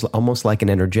that, there's almost like an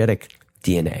energetic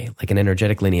DNA, like an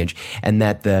energetic lineage, and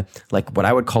that what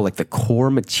I would call like the core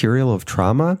material of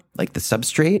trauma, like the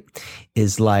substrate,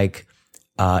 is like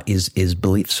is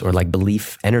beliefs, or like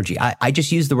belief energy. I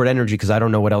just use the word energy because I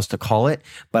don't know what else to call it,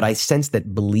 but I sense that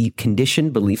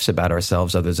conditioned beliefs about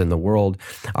ourselves, others in the world,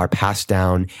 are passed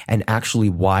down and actually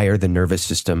wire the nervous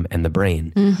system and the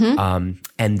brain.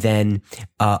 And then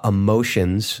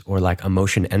emotions, or like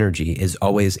emotion energy, is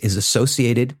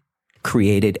associated,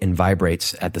 created, and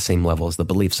vibrates at the same level as the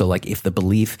belief. So like if the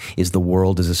belief is the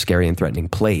world is a scary and threatening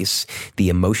place, the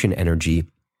emotion energy,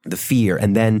 the fear,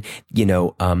 and then,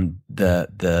 the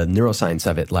neuroscience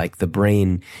of it, like the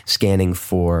brain scanning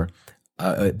for,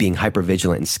 being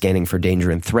hypervigilant and scanning for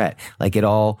danger and threat, like it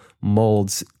all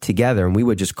molds together. And we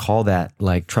would just call that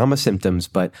like trauma symptoms.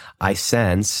 But I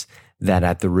sense that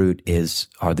at the root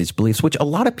are these beliefs, which a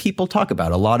lot of people talk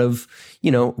about. A lot of,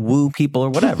 woo people or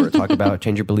whatever talk about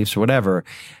change your beliefs or whatever.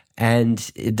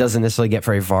 And it doesn't necessarily get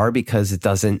very far because it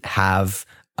doesn't have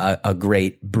a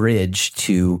great bridge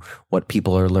to what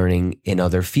people are learning in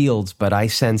other fields. But I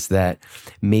sense that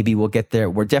maybe we'll get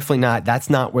there. We're definitely not, that's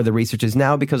not where the research is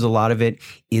now, because a lot of it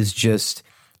is just,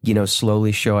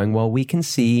 slowly showing, well, we can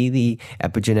see the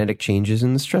epigenetic changes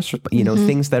in the stress,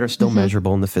 things that are still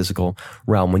measurable in the physical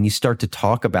realm. When you start to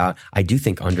talk about, I do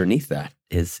think underneath that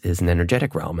is an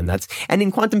energetic realm. And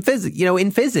in quantum physics,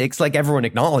 in physics, like everyone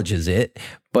acknowledges it,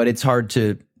 but it's hard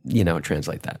to,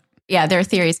 translate that. Yeah, there are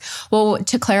theories. Well,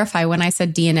 to clarify, when I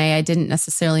said DNA, I didn't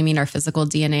necessarily mean our physical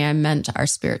DNA. I meant our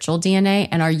spiritual DNA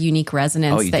and our unique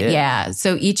resonance. Oh, you did? Yeah.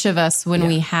 So each of us, when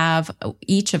we have,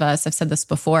 each of us, I've said this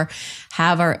before,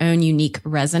 have our own unique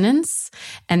resonance.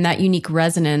 And that unique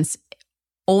resonance,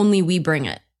 only we bring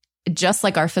it. Just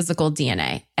like our physical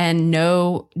DNA, and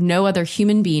no other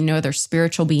human being, no other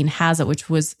spiritual being has it, which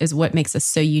is what makes us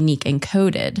so unique and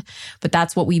coded. But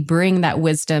that's what we bring, that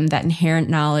wisdom, that inherent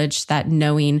knowledge, that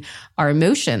knowing, our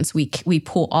emotions. We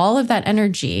pull all of that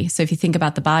energy. So if you think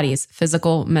about the bodies,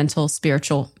 physical, mental,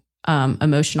 spiritual,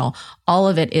 emotional, all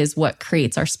of it is what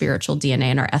creates our spiritual DNA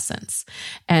and our essence.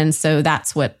 And so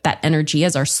that's what that energy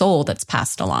is, our soul that's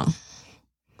passed along,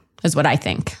 is what I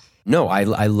think. No, I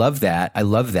love that. I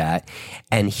love that.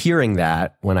 And hearing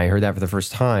that, when I heard that for the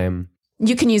first time.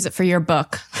 You can use it for your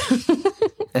book.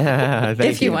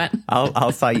 If you want.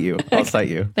 I'll cite you. I'll cite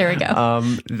you. There we go.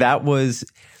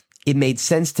 It made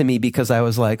sense to me because I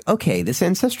was like, okay, this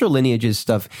ancestral lineages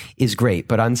stuff is great,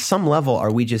 but on some level,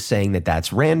 are we just saying that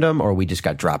that's random, or we just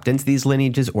got dropped into these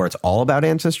lineages, or it's all about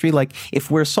ancestry? Like,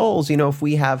 if we're souls, if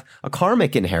we have a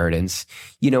karmic inheritance,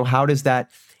 how does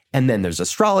that... And then there's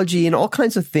astrology and all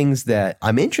kinds of things that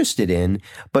I'm interested in.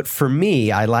 But for me,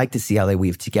 I like to see how they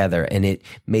weave together. And it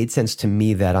made sense to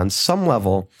me that on some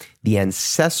level, the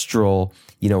ancestral,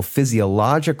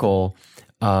 physiological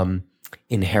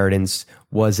inheritance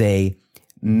was a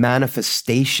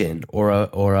manifestation or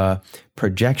a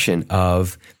projection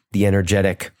of the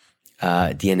energetic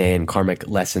DNA and karmic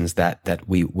lessons that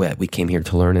we came here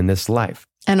to learn in this life.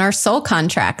 And our soul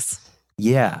contracts.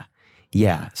 Yeah.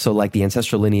 Yeah. So like the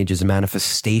ancestral lineage is a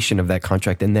manifestation of that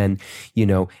contract. And then,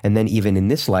 and then even in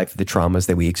this life, the traumas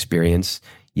that we experience,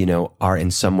 are in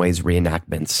some ways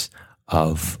reenactments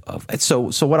of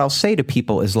so what I'll say to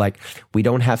people is like, we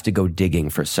don't have to go digging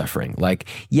for suffering. Like,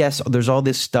 yes, there's all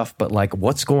this stuff, but like,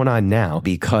 what's going on now?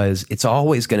 Because it's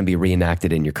always going to be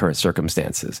reenacted in your current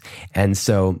circumstances. And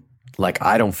so, like,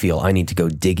 I don't feel I need to go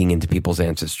digging into people's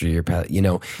ancestry or,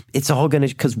 it's all going to,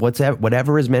 because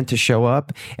whatever is meant to show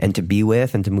up and to be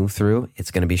with and to move through,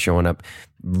 it's going to be showing up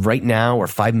right now or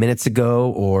 5 minutes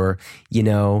ago, or,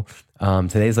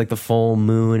 today's like the full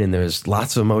moon and there's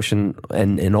lots of emotion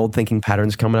and old thinking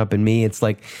patterns coming up in me. It's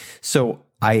like, so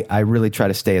I really try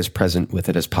to stay as present with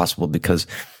it as possible because,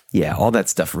 yeah, all that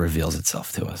stuff reveals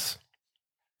itself to us.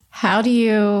 How do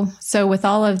you, so with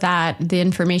all of that, the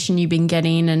information you've been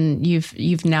getting and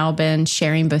you've now been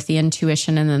sharing both the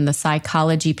intuition and then the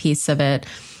psychology piece of it,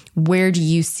 where do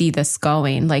you see this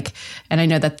going? Like, and I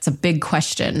know that's a big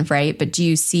question, right? But do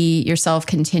you see yourself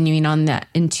continuing on that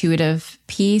intuitive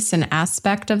piece and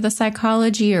aspect of the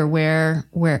psychology,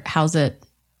 or how's it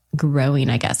growing,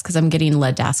 I guess? Because I'm getting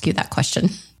led to ask you that question.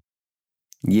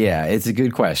 Yeah, it's a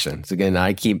good question. So again,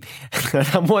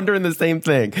 I'm wondering the same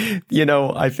thing.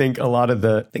 I think a lot of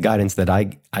the guidance that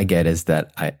I get is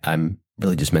that I'm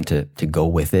really just meant to go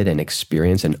with it and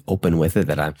experience and open with it.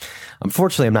 That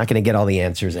unfortunately, I'm not going to get all the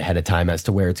answers ahead of time as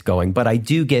to where it's going, but I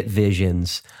do get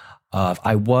visions of,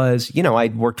 I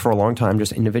worked for a long time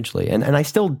just individually, and I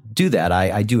still do that.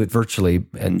 I do it virtually,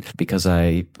 and because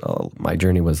my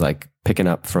journey was like picking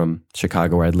up from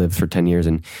Chicago, where I'd lived for 10 years,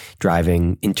 and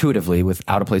driving intuitively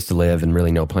without a place to live and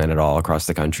really no plan at all across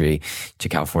the country to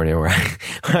California, where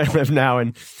I live now.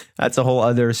 And that's a whole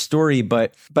other story,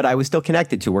 but I was still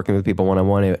connected to working with people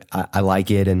one-on-one. I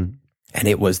like it. And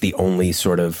it was the only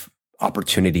sort of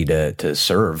opportunity to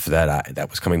serve that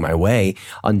was coming my way,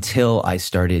 until I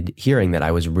started hearing that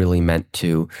I was really meant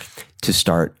to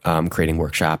start creating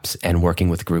workshops and working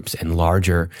with groups and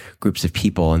larger groups of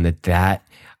people, and that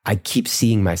I keep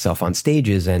seeing myself on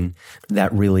stages, and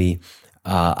that really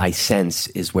I sense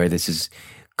is where this is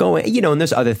going. And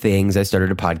there's other things. I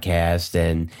started a podcast,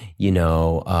 and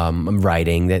I'm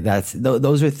writing.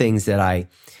 Those are things that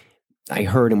I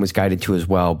heard and was guided to as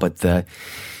well. But the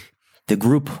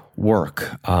group work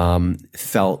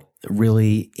felt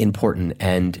really important.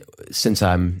 And since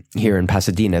I'm here in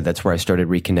Pasadena, that's where I started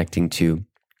reconnecting to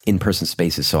in-person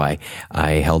spaces. So I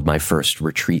held my first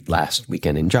retreat last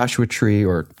weekend in Joshua Tree,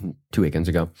 or 2 weekends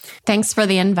ago. Thanks for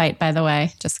the invite, by the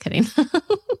way. Just kidding.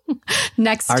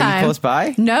 Next time. Are you close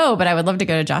by? No, but I would love to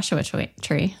go to Joshua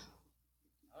Tree.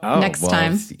 Oh, next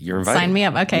time. You're invited. Sign me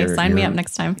up. Okay, sign me up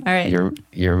next time. All right.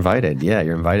 You're invited. Yeah,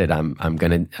 you're invited.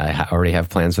 I already have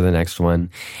plans for the next one.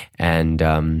 And,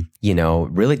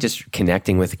 really just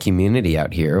connecting with the community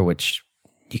out here, which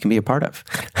you can be a part of.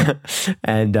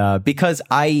 And because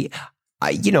I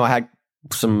had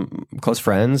some close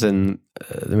friends in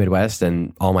the Midwest,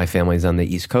 and all my family's on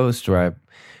the East Coast where I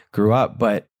grew up,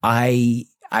 but I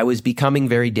I was becoming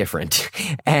very different.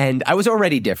 And I was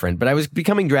already different, but I was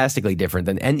becoming drastically different.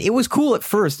 And it was cool at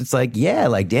first. It's like, yeah,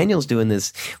 like Daniel's doing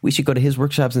this. We should go to his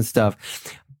workshops and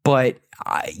stuff. But,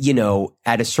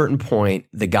 at a certain point,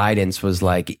 the guidance was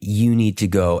like, you need to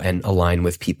go and align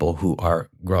with people who are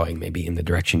growing maybe in the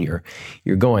direction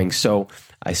you're going. So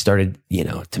I started,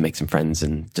 to make some friends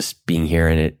and just being here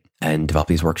in it and develop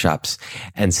these workshops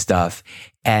and stuff.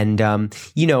 And,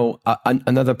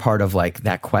 another part of like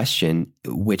that question,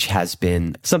 which has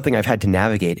been something I've had to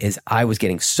navigate, is I was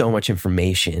getting so much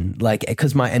information, like,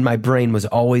 cause my brain was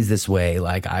always this way.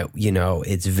 Like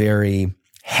it's very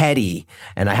heady,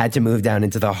 and I had to move down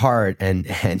into the heart and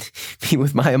be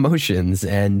with my emotions.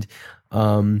 And,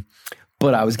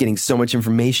 but I was getting so much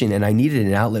information and I needed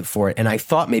an outlet for it. And I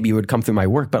thought maybe it would come through my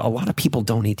work, but a lot of people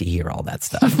don't need to hear all that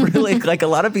stuff. Really, like a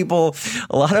lot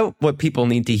of what people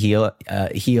need to heal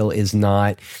is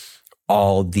not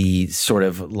all the sort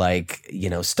of like,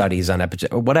 studies on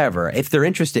epigenetic or whatever. If they're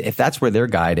interested, if that's where they're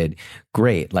guided,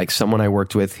 great. Like someone I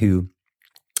worked with who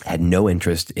had no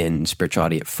interest in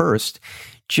spirituality at first,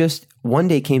 just one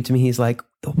day came to me. He's like,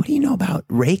 what do you know about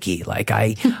Reiki? Like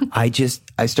I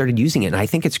started using it and I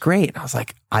think it's great. And I was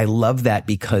like, I love that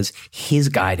because his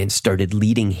guidance started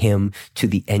leading him to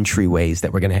the entryways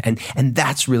that we're going to, and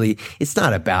that's really, it's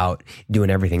not about doing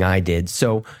everything I did.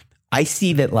 So I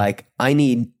see that like I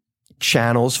need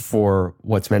channels for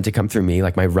what's meant to come through me,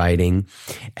 like my writing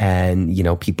and,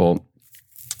 people,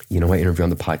 I interview on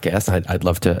the podcast. I'd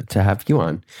love to have you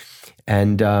on.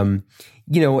 And,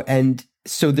 and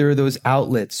so there are those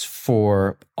outlets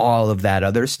for all of that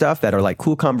other stuff that are like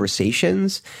cool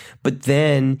conversations, but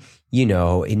then,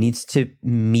 it needs to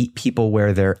meet people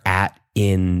where they're at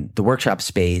in the workshop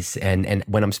space. And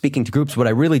when I'm speaking to groups, what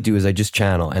I really do is I just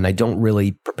channel and I don't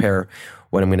really prepare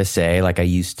what I'm going to say. Like I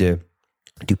used to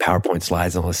do PowerPoint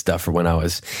slides and all this stuff for when I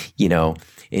was,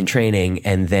 in training.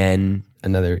 And then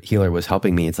another healer was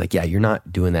helping me. It's like, yeah, you're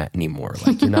not doing that anymore.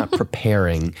 Like you're not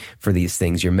preparing for these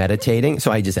things. You're meditating.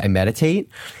 So I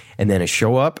meditate and then I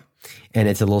show up and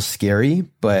it's a little scary,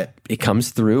 but it comes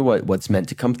through what's meant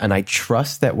to come. And I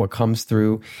trust that what comes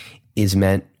through is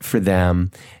meant for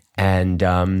them. And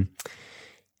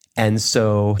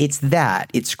so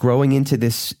it's growing into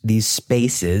these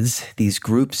spaces, these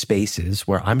group spaces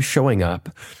where I'm showing up,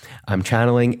 I'm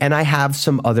channeling, and I have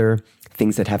some other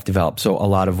things that have developed. So a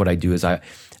lot of what I do is I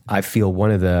feel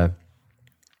one of the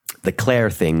Claire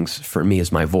things for me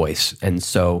is my voice. And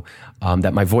so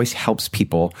that my voice helps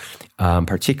people,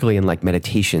 particularly in like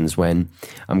meditations when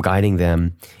I'm guiding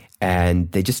them.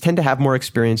 And they just tend to have more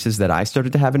experiences that I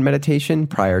started to have in meditation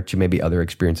prior to maybe other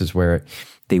experiences where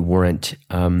they weren't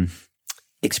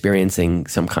experiencing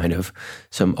some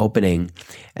opening.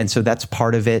 And so that's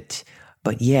part of it.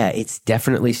 But yeah, it's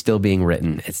definitely still being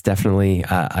written. It's definitely,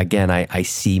 again, I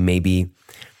see maybe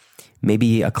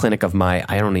a clinic of I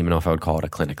don't even know if I would call it a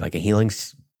clinic, like a healing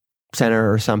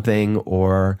center or something,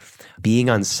 or being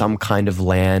on some kind of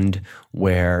land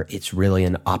where it's really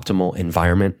an optimal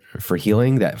environment for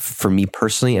healing, that for me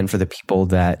personally and for the people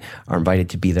that are invited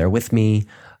to be there with me,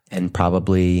 and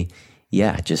probably,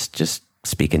 yeah, just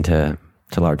speaking to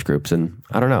large groups. And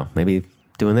I don't know, maybe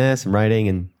doing this and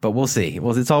writing, but we'll see.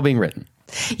 Well, it's all being written.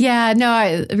 Yeah,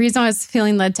 no, the reason I was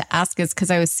feeling led to ask is because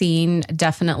I was seeing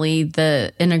definitely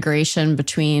the integration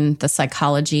between the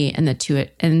psychology and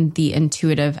the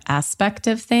intuitive aspect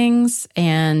of things,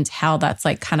 and how that's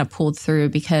like kind of pulled through,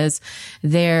 because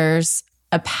there's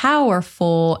a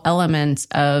powerful element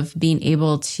of being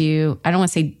able to, I don't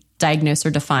want to say diagnose or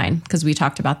define, because we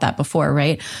talked about that before,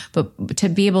 right? But to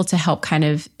be able to help kind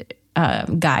of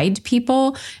guide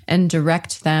people and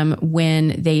direct them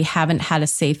when they haven't had a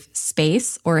safe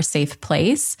space or a safe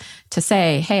place to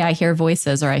say, hey, I hear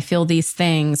voices, or I feel these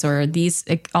things, or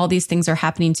all these things are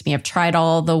happening to me. I've tried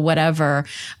all the whatever.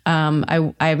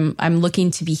 I'm looking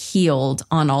to be healed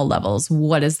on all levels.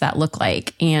 What does that look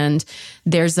like? And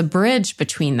there's a bridge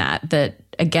between that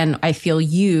again, I feel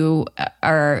you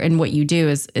are, and what you do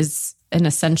is an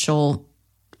essential,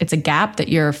 it's a gap that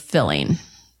you're filling.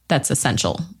 That's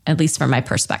essential, at least from my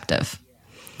perspective.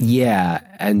 Yeah.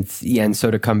 And so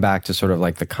to come back to sort of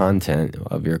like the content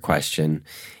of your question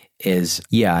is,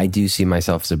 yeah, I do see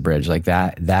myself as a bridge. Like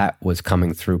that was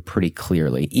coming through pretty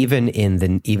clearly, even in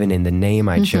the name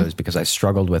I chose, because I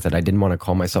struggled with it. I didn't want to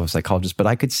call myself a psychologist, but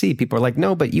I could see people are like,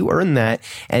 no, but you earn that.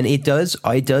 And it does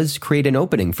create an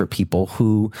opening for people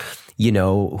who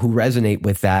resonate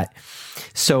with that.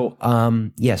 So,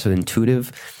 so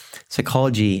intuitive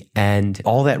psychology, and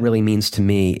all that really means to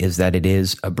me is that it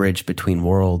is a bridge between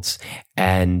worlds,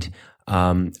 and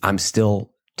I'm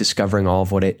still discovering all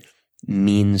of what it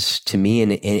means to me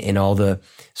and all the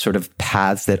sort of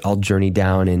paths that I'll journey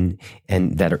down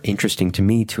and that are interesting to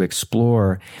me to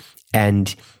explore.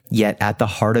 And yet at the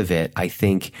heart of it, I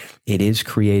think it is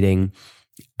creating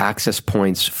access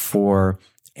points for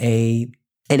an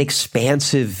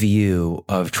expansive view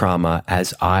of trauma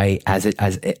as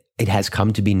it has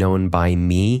come to be known by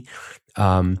me.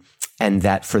 And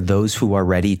that for those who are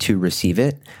ready to receive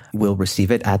it, will receive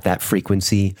it at that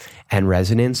frequency and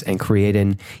resonance and create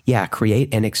an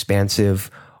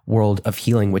expansive world of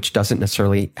healing, which doesn't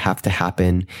necessarily have to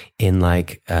happen in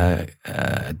like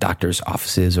doctors'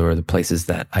 offices or the places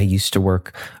that I used to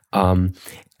work,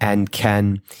 and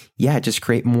can, just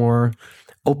create more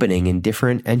opening in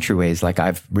different entryways. Like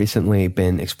I've recently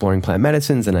been exploring plant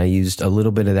medicines, and I used a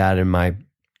little bit of that in my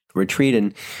retreat,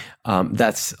 and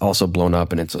that's also blown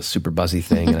up, and it's a super buzzy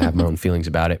thing, and I have my own feelings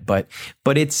about it. But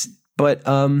it's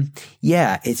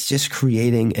just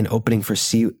creating an opening to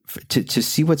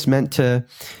see what's meant to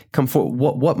come forward,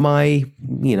 what my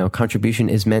contribution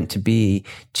is meant to be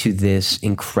to this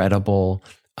incredible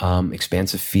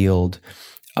expansive field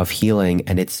of healing,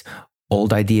 and it's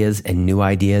old ideas and new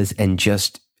ideas, and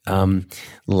just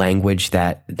language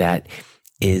that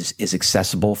is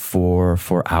accessible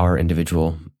for our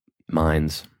individual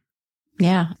minds.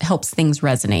 Yeah, it helps things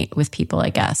resonate with people, I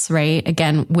guess, right?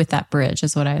 Again, with that bridge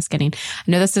is what I was getting.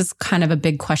 I know this is kind of a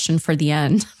big question for the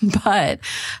end, but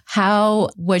how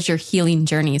was your healing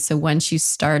journey? So once you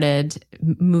started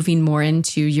moving more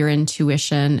into your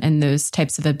intuition and those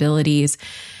types of abilities,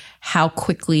 how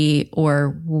quickly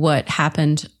or what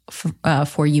happened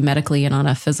for you medically and on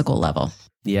a physical level?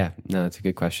 Yeah, no, that's a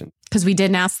good question. Because we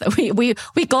didn't ask that.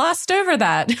 We glossed over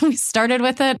that. We started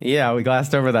with it. Yeah, we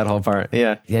glossed over that whole part.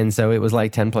 Yeah. And so it was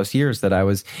like 10 plus years that I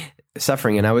was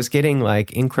suffering, and I was getting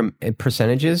like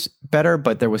percentages better,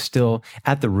 but there was still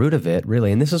at the root of it,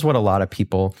 really. And this is what a lot of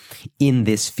people in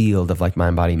this field of like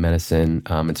mind-body medicine,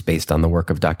 it's based on the work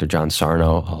of Dr. John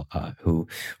Sarno, who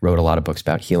wrote a lot of books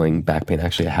about healing back pain.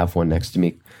 Actually, I have one next to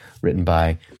me written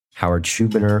by Howard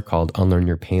Schubiner called Unlearn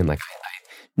Your Pain. Like,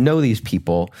 know these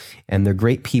people, and they're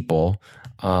great people.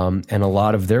 And a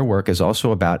lot of their work is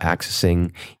also about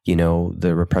accessing,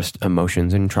 the repressed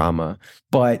emotions and trauma,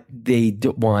 but they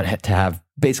want to have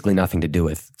basically nothing to do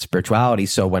with spirituality.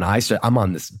 So when I'm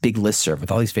on this big listserv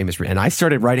with all these famous, and I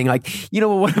started writing like,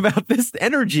 what about this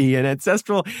energy and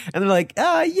ancestral? And they're like,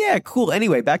 yeah, cool.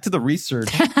 Anyway, back to the research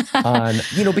on,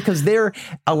 because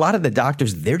a lot of the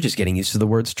doctors, they're just getting used to the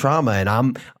words trauma,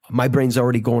 and my brain's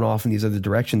already going off in these other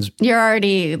directions. You're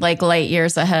already like light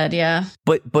years ahead. Yeah.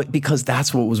 But because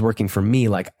that's what was working for me,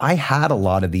 like I had a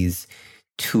lot of these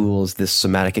tools, this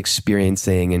somatic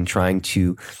experiencing and trying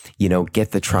to,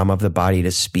 get the trauma of the body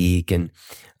to speak. And,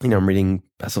 I'm reading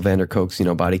Bessel van der Kolk's,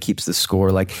 Body Keeps the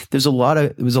Score. Like it was a lot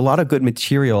of good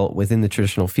material within the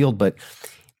traditional field, but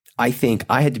I think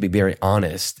I had to be very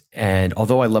honest. And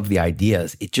although I love the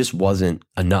ideas, it just wasn't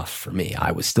enough for me.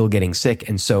 I was still getting sick.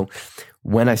 And so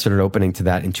when I started opening to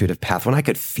that intuitive path, when I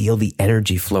could feel the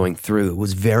energy flowing through, it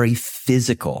was very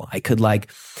physical. I could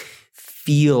like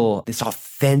feel this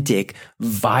authentic,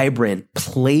 vibrant,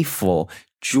 playful,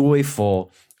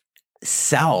 joyful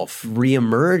self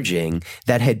reemerging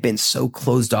that had been so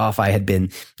closed off. I had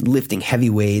been lifting heavy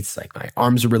weights, like my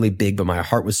arms were really big, but my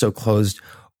heart was so closed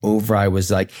over. I was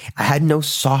like, I had no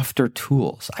softer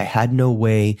tools. I had no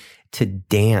way to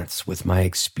dance with my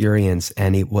experience,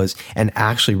 and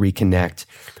actually reconnect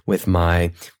with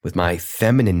my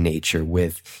feminine nature,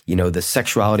 with, the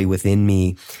sexuality within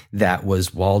me that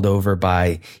was walled over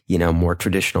by, more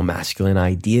traditional masculine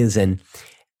ideas. And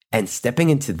stepping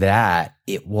into that,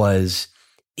 it was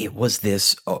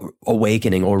this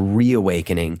awakening or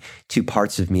reawakening to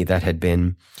parts of me that had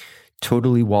been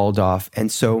totally walled off.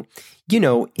 And so,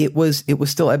 it was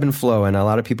still ebb and flow. And a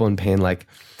lot of people in pain, like,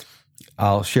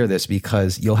 I'll share this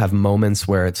because you'll have moments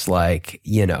where it's like,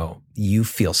 you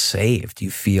feel saved,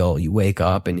 you wake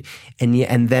up and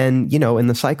then, in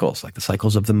the cycles, like the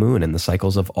cycles of the moon and the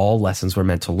cycles of all lessons we're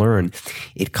meant to learn,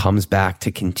 it comes back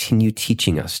to continue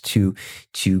teaching us to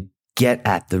get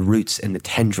at the roots and the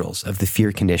tendrils of the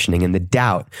fear conditioning and the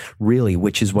doubt, really,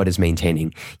 which is what is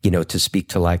maintaining, to speak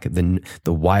to like the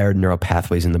wired neural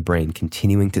pathways in the brain,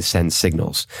 continuing to send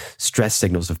signals, stress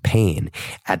signals of pain.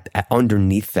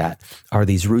 Underneath that are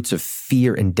these roots of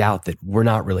fear and doubt that we're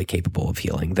not really capable of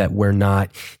healing, that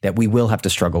we will have to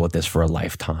struggle with this for a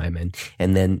lifetime.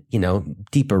 And then,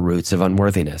 deeper roots of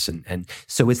unworthiness. And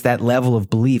so it's that level of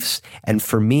beliefs. And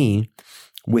for me,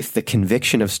 with the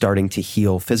conviction of starting to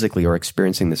heal physically or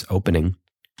experiencing this opening,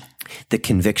 the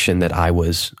conviction that I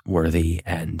was worthy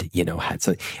and,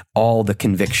 had all the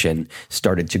conviction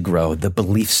started to grow. The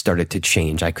beliefs started to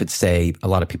change. I could say, a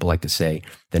lot of people like to say,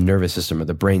 the nervous system or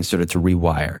the brain started to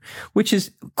rewire, which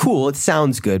is cool. It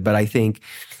sounds good, but I think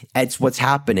it's what's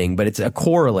happening, but it's a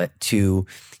correlate to,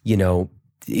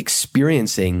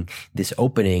 experiencing this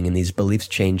opening and these beliefs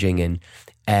changing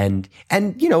and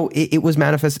it was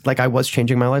manifest, like I was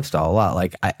changing my lifestyle a lot.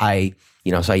 Like I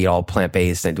so I eat all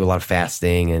plant-based and I do a lot of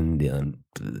fasting and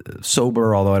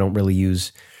sober, although I don't really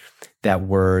use that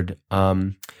word.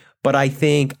 But I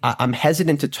think I'm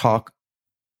hesitant to talk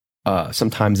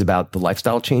sometimes about the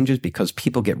lifestyle changes because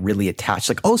people get really attached.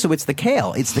 Like, oh, so it's the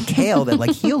kale. It's the kale that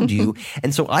like healed you.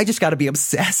 And so I just got to be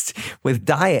obsessed with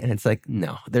diet. And it's like,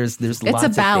 no, there's lots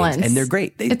of balance. things. And they're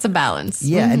great. It's a balance.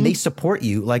 Yeah. Mm-hmm. And they support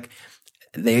you. Like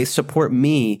they support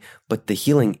me, but the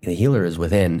healer is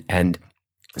within. And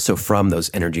so from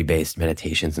those energy-based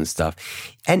meditations and stuff.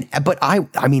 But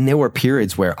I mean, there were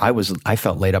periods where I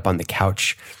felt laid up on the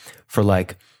couch for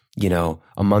like,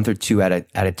 a month or two at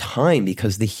a time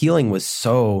because the healing was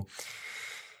it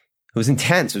was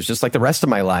intense. It was just like the rest of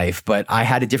my life, but I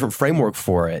had a different framework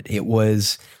for it. It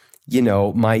was,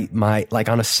 my like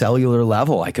on a cellular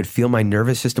level, I could feel my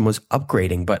nervous system was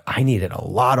upgrading, but I needed a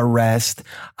lot of rest.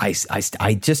 I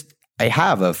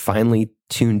have a finely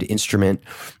tuned instrument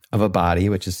of a body,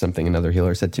 which is something another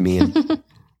healer said to me.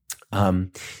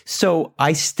 And so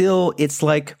it's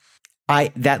like,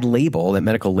 that label, that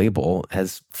medical label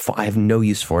I have no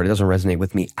use for it. It doesn't resonate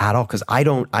with me at all because I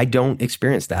don't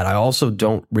experience that. I also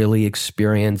don't really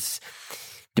experience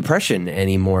depression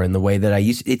anymore in the way that I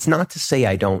used. It's not to say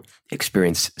I don't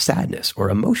experience sadness or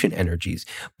emotion energies,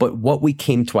 but what we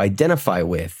came to identify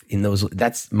with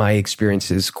that's my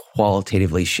experiences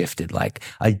qualitatively shifted, like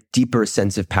a deeper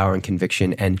sense of power and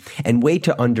conviction and way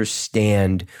to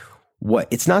understand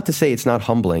it's not to say it's not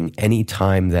humbling any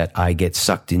time that I get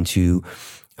sucked into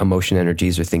emotion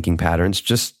energies or thinking patterns,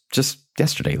 just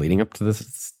yesterday leading up to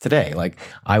this today, like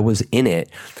I was in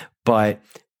it, but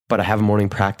I have a morning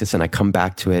practice and I come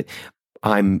back to it.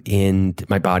 My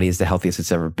body is the healthiest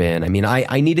it's ever been. I mean,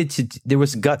 I needed there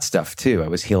was gut stuff too. I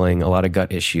was healing a lot of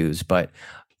gut issues, but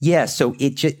yeah, so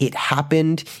it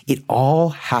happened. It all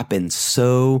happened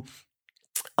so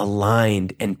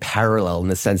aligned and parallel in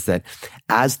the sense that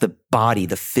as the body,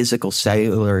 the physical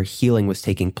cellular healing was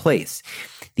taking place,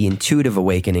 the intuitive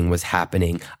awakening was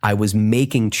happening. I was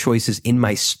making choices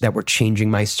that were changing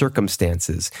my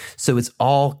circumstances. So it's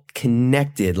all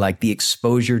connected, like the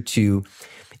exposure to,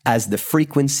 as the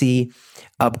frequency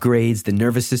upgrades, the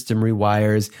nervous system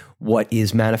rewires, what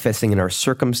is manifesting in our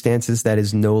circumstances that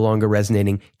is no longer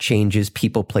resonating changes,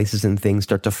 people, places, and things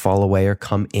start to fall away or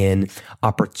come in,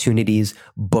 opportunities,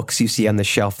 books you see on the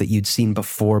shelf that you'd seen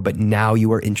before, but now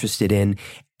you are interested in,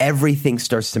 everything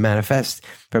starts to manifest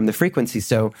from the frequency.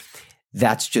 So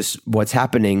that's just what's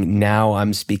happening. Now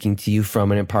I'm speaking to you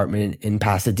from an apartment in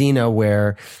Pasadena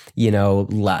where,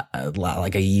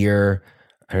 like a year,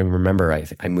 I remember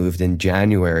I moved in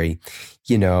January,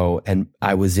 and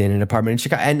I was in an apartment in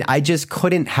Chicago, and I just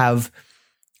couldn't have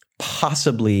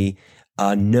possibly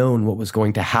known what was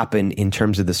going to happen in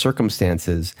terms of the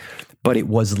circumstances, but it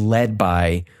was led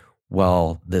by,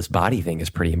 well, this body thing is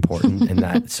pretty important,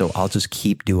 and so I'll just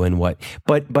keep doing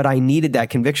but I needed that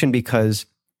conviction because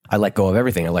I let go of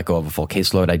everything. I let go of a full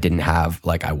caseload. I didn't have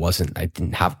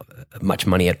much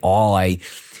money at all.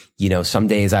 Some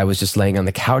days I was just laying on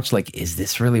the couch like, is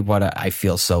this really what I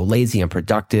feel so lazy and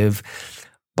productive?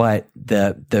 But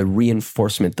the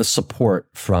reinforcement, the support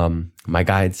from my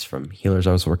guides, from healers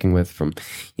I was working with, from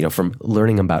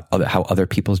learning about how other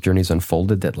people's journeys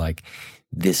unfolded, that like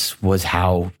this was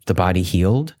how the body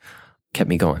healed, kept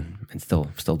me going and still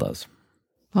does.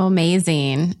 Well,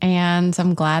 amazing. And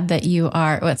I'm glad that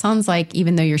it sounds like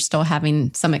even though you're still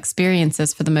having some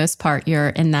experiences, for the most part, you're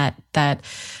in that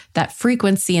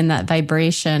frequency and that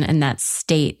vibration and that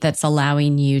state that's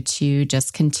allowing you to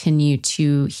just continue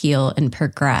to heal and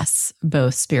progress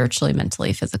both spiritually,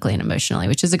 mentally, physically, and emotionally,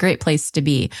 which is a great place to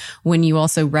be when you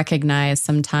also recognize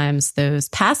sometimes those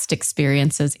past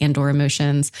experiences and or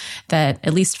emotions that,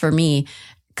 at least for me,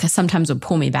 sometimes would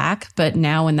pull me back. But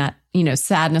now when that,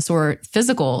 sadness or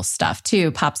physical stuff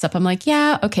too pops up, I'm like,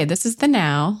 yeah, okay, this is the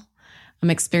now. I'm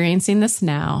experiencing this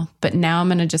now, but now I'm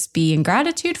going to just be in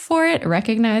gratitude for it,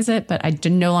 recognize it, but I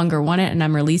no longer want it and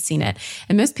I'm releasing it.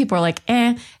 And most people are like,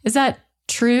 is that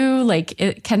true?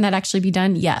 Like, can that actually be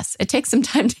done? Yes. It takes some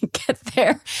time to get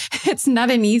there. It's not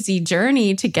an easy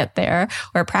journey to get there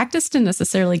or practice to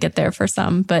necessarily get there for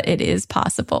some, but it is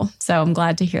possible. So I'm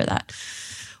glad to hear that.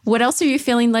 What else are you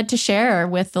feeling led to share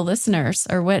with the listeners,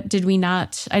 or what did we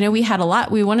not? I know we had a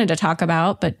lot we wanted to talk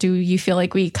about, but do you feel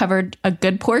like we covered a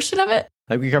good portion of it?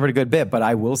 Like we covered a good bit, but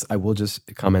I will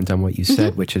just comment on what you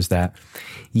said, which is that,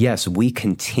 yes, we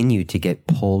continue to get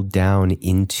pulled down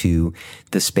into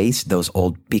the space,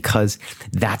 because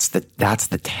that's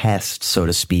the test, so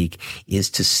to speak, is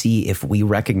to see if we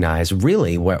recognize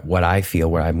really what I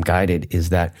feel, where I'm guided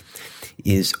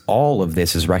is all of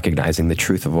this is recognizing the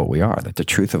truth of what we are, that the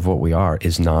truth of what we are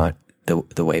is not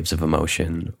the waves of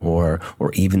emotion or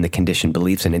even the conditioned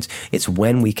beliefs. And it's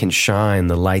when we can shine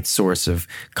the light source of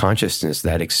consciousness,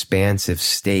 that expansive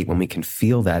state, when we can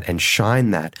feel that and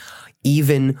shine that,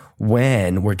 even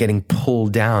when we're getting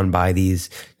pulled down by these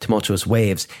tumultuous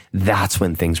waves, that's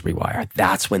when things rewire.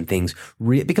 That's when things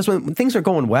because when things are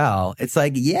going well, it's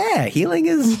like, yeah, healing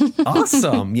is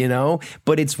awesome,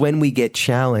 but it's when we get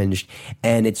challenged,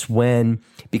 and it's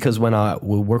because when I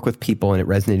will work with people, and it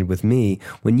resonated with me,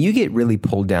 when you get really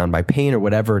pulled down by pain or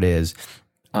whatever it is,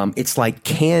 it's like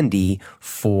candy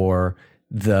for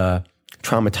the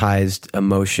traumatized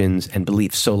emotions and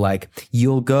beliefs. So like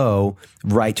you'll go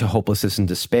right to hopelessness and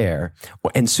despair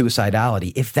and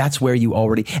suicidality if that's where you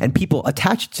already, and people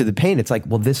attach it to the pain. It's like,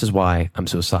 well, this is why I'm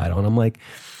suicidal. And I'm like,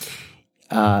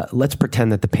 let's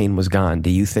pretend that the pain was gone.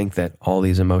 Do you think that all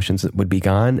these emotions would be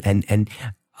gone? And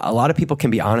a lot of people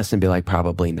can be honest and be like,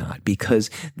 probably not,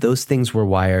 because those things were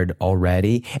wired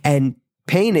already. And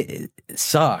pain, it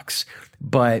sucks,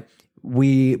 but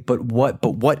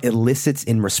what elicits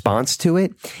in response to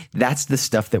it, that's the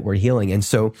stuff that we're healing. And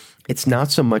so it's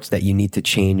not so much that you need to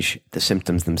change the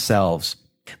symptoms themselves,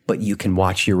 but you can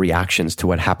watch your reactions to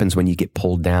what happens when you get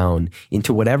pulled down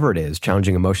into whatever it is,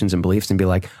 challenging emotions and beliefs, and be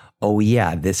like, oh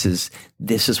yeah, this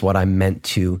is what I'm meant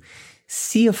to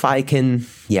see if I can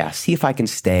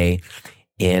stay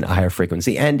in a higher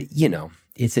frequency. And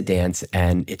it's a dance,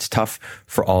 and it's tough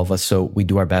for all of us. So we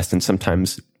do our best, and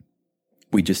sometimes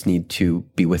we just need to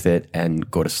be with it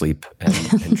and go to sleep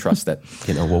and trust that,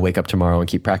 we'll wake up tomorrow and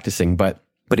keep practicing. But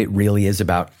it really is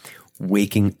about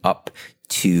waking up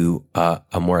to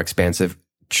a more expansive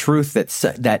truth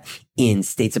that in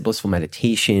states of blissful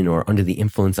meditation or under the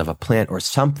influence of a plant or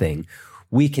something,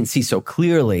 we can see so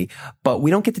clearly, but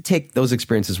we don't get to take those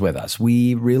experiences with us.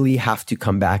 We really have to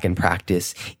come back and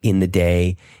practice in the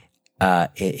day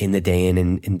in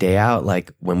and day out,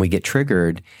 like when we get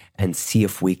triggered, and see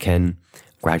if we can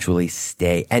gradually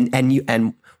stay.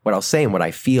 And what I'll say and what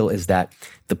I feel is that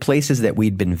the places that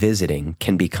we'd been visiting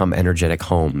can become energetic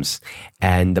homes,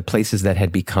 and the places that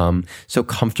had become so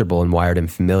comfortable and wired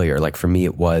and familiar, like for me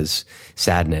it was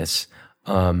sadness,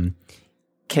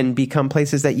 can become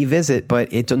places that you visit,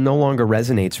 but it no longer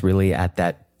resonates really at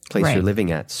that place you're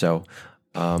living at. So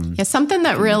something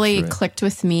that really clicked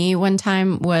with me one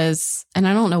time was, and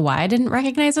I don't know why I didn't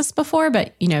recognize this before,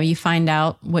 but you find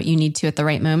out what you need to at the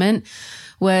right moment,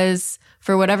 was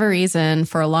for whatever reason,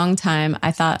 for a long time,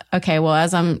 I thought, okay, well,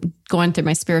 as I'm going through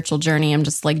my spiritual journey, I'm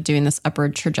just like doing this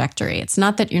upward trajectory. It's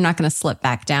not that you're not going to slip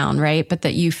back down, right? But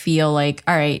that you feel like,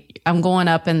 all right, I'm going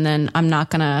up, and then I'm not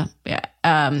going to,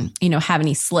 have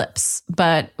any slips.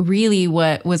 But really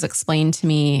what was explained to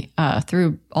me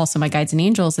through also my guides and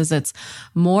angels is it's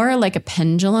more like a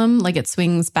pendulum, like it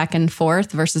swings back and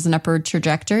forth versus an upward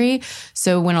trajectory.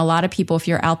 So when a lot of people, if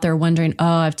you're out there wondering, oh,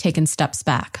 I've taken steps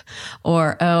back,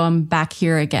 or, oh, I'm back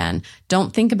here again,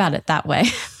 don't think about it that way.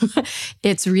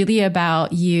 It's really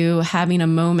about you having a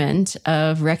moment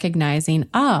of recognizing,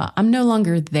 I'm no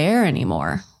longer there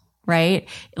anymore. Right?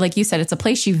 Like you said, it's a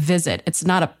place you visit. It's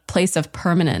not a place of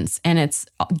permanence. And it's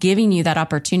giving you that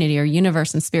opportunity, or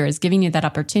universe and spirit is giving you that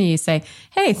opportunity to say,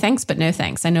 hey, thanks, but no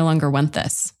thanks. I no longer want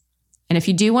this. And if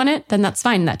you do want it, then that's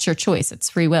fine. That's your choice. It's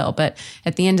free will. But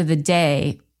at the end of the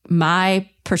day, my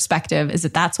perspective is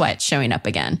that that's why it's showing up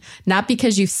again. Not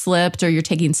because you've slipped or you're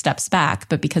taking steps back,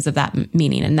 but because of that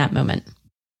meaning in that moment.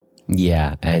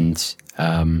 Yeah. And,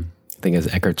 I think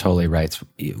as Eckhart Tolle writes,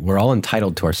 we're all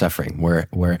entitled to our suffering.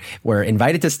 We're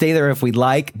invited to stay there if we'd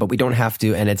like, but we don't have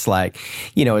to. And it's like,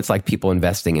 it's like people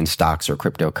investing in stocks or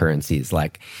cryptocurrencies.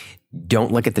 Like,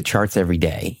 don't look at the charts every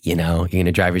day. You're going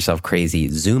to drive yourself crazy.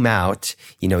 Zoom out.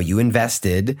 You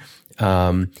invested.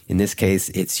 In this case,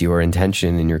 it's your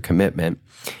intention and your commitment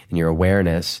and your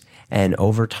awareness. And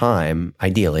over time,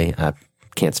 ideally,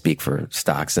 can't speak for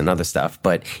stocks and other stuff,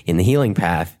 but in the healing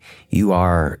path, you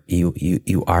are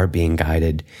being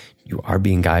guided. You are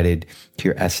being guided to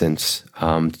your essence,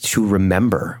 to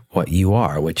remember what you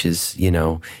are, which is,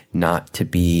 not to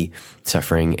be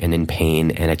suffering and in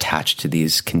pain and attached to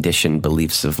these conditioned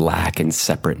beliefs of lack and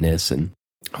separateness and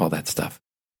all that stuff.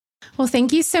 Well,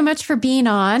 thank you so much for being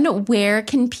on. Where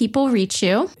can people reach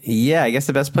you? Yeah, I guess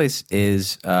the best place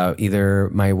is either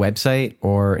my website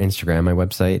or Instagram. My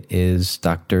website is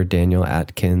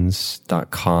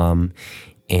drdanielatkins.com,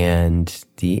 and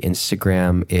the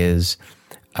Instagram is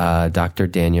Dr.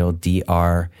 Daniel,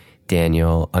 Dr.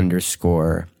 Daniel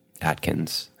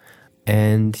 _Atkins.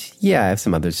 And yeah, I have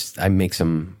some others. I make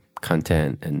some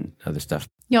content and other stuff.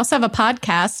 You also have a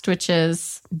podcast, which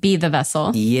is Be the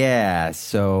Vessel. Yeah.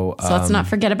 So let's not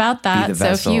forget about that.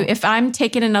 So if I'm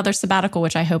taking another sabbatical,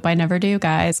 which I hope I never do,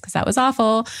 guys, because that was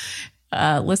awful,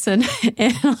 listen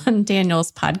in on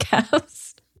Daniel's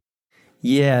podcast.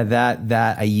 Yeah,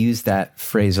 that I use that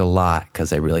phrase a lot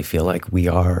because I really feel like we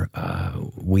are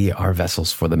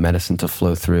vessels for the medicine to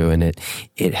flow through, and it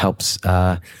helps.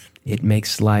 It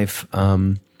makes life.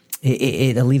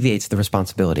 It alleviates the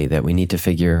responsibility that we need to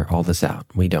figure all this out.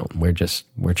 We don't. We're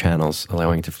channels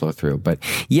allowing it to flow through. But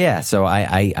yeah, so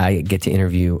I get to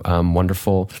interview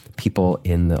wonderful people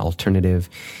in the alternative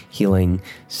healing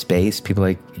space, people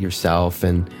like yourself,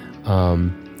 and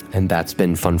that's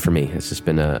been fun for me. It's just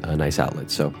been a nice outlet.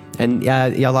 So, and yeah,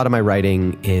 a lot of my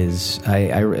writing is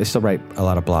I still write a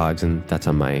lot of blogs, and that's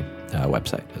on my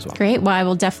website as well. Great. Well, I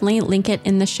will definitely link it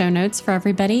in the show notes for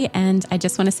everybody. And I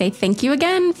just want to say thank you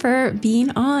again for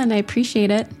being on. I appreciate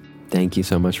it. Thank you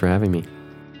so much for having me.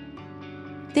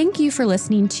 Thank you for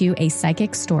listening to A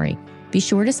Psychic Story. Be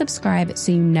sure to subscribe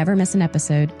so you never miss an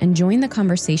episode, and join the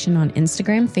conversation on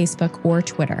Instagram, Facebook, or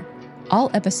Twitter. All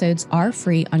episodes are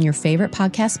free on your favorite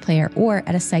podcast player or at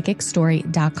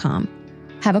apsychicstory.com.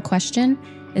 Have a question?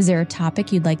 Is there a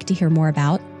topic you'd like to hear more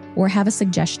about? Or have a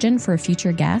suggestion for a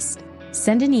future guest?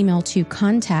 Send an email to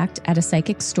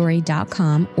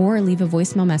contact@apsychicstory.com or leave a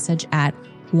voicemail message at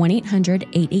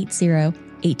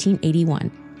 1-800-880-1881.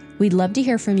 We'd love to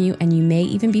hear from you, and you may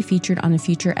even be featured on a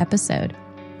future episode.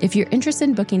 If you're interested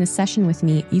in booking a session with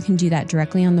me, you can do that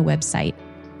directly on the website.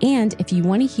 And if you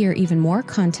want to hear even more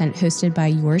content hosted by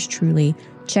yours truly,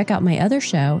 check out my other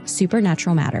show,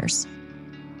 Supernatural Matters.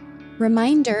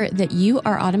 Reminder that you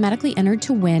are automatically entered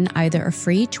to win either a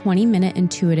free 20-minute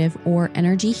intuitive or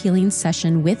energy healing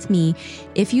session with me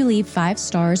if you leave 5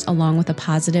 stars along with a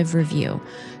positive review.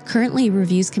 Currently,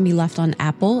 reviews can be left on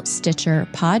Apple, Stitcher,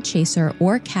 Podchaser,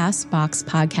 or CastBox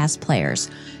podcast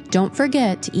players. Don't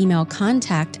forget to email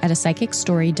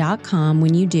contact@apsychicstory.com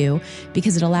when you do,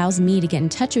 because it allows me to get in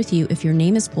touch with you if your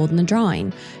name is pulled in the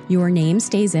drawing. Your name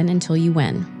stays in until you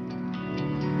win.